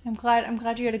welcome. I'm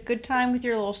glad you had a good time with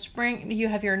your little spring. You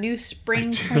have your new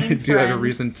spring clean I do have a friend.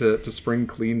 reason to spring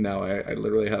clean now. I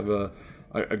literally have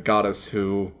a goddess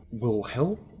who will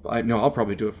help. I'll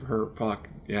probably do it for her. Fuck.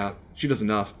 Yeah. She does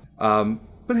enough. But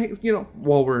hey,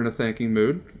 while we're in a thanking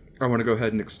mood, I want to go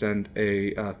ahead and extend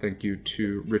a thank you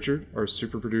to Richard, our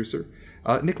super producer,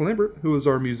 Nick Lambert, who is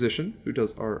our musician, who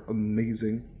does our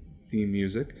amazing theme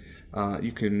music.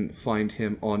 You can find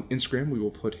him on Instagram. We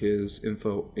will put his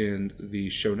info in the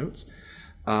show notes.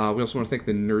 We also want to thank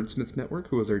the Nerdsmith Network,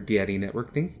 who is our daddy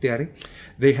network. Thanks, Daddy.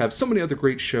 They have so many other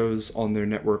great shows on their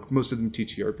network, most of them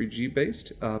TTRPG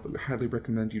based, but we highly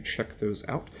recommend you check those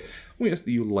out. We ask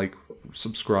that you like,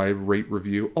 subscribe, rate,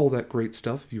 review, all that great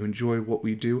stuff. If you enjoy what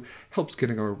we do, helps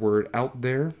getting our word out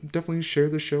there. Definitely share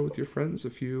the show with your friends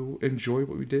if you enjoy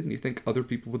what we did and you think other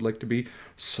people would like to be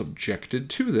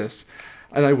subjected to this.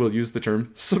 And I will use the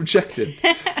term subjected.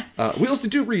 We also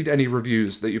do read any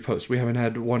reviews that you post. We haven't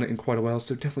had one in quite a while,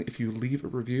 so definitely if you leave a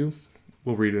review,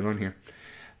 we'll read it on here.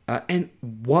 And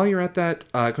while you're at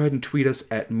that, go ahead and tweet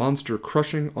us at Monster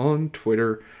Crushing on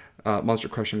Twitter. Monster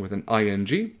Crushing with an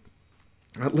ING.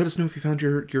 Let us know if you found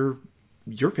your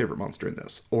favorite monster in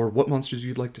this, or what monsters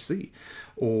you'd like to see,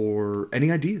 or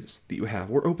any ideas that you have.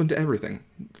 We're open to everything.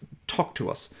 Talk to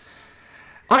us.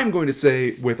 I'm going to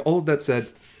say, with all of that said,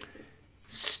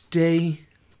 stay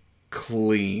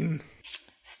clean.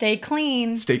 Stay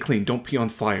clean. Stay clean. Don't pee on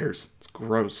fires. It's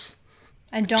gross.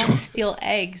 And don't steal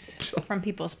eggs from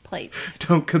people's plates.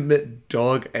 Don't commit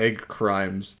dog egg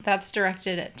crimes. That's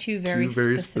directed at two very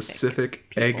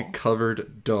specific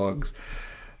egg-covered dogs.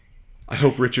 I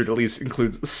hope Richard at least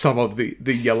includes some of the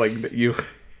yelling that you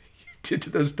did to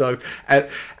those dogs.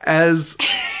 As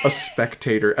a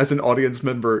spectator, as an audience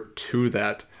member to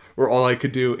that, where all I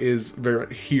could do is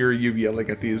hear you yelling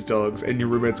at these dogs, and your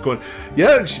roommate's going,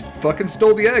 "Yeah, she fucking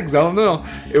stole the eggs." I don't know.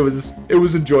 It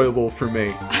was enjoyable for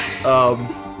me.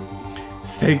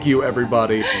 Thank you,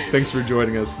 everybody. Thanks for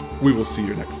joining us. We will see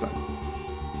you next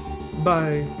time.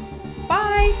 Bye.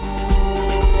 Bye.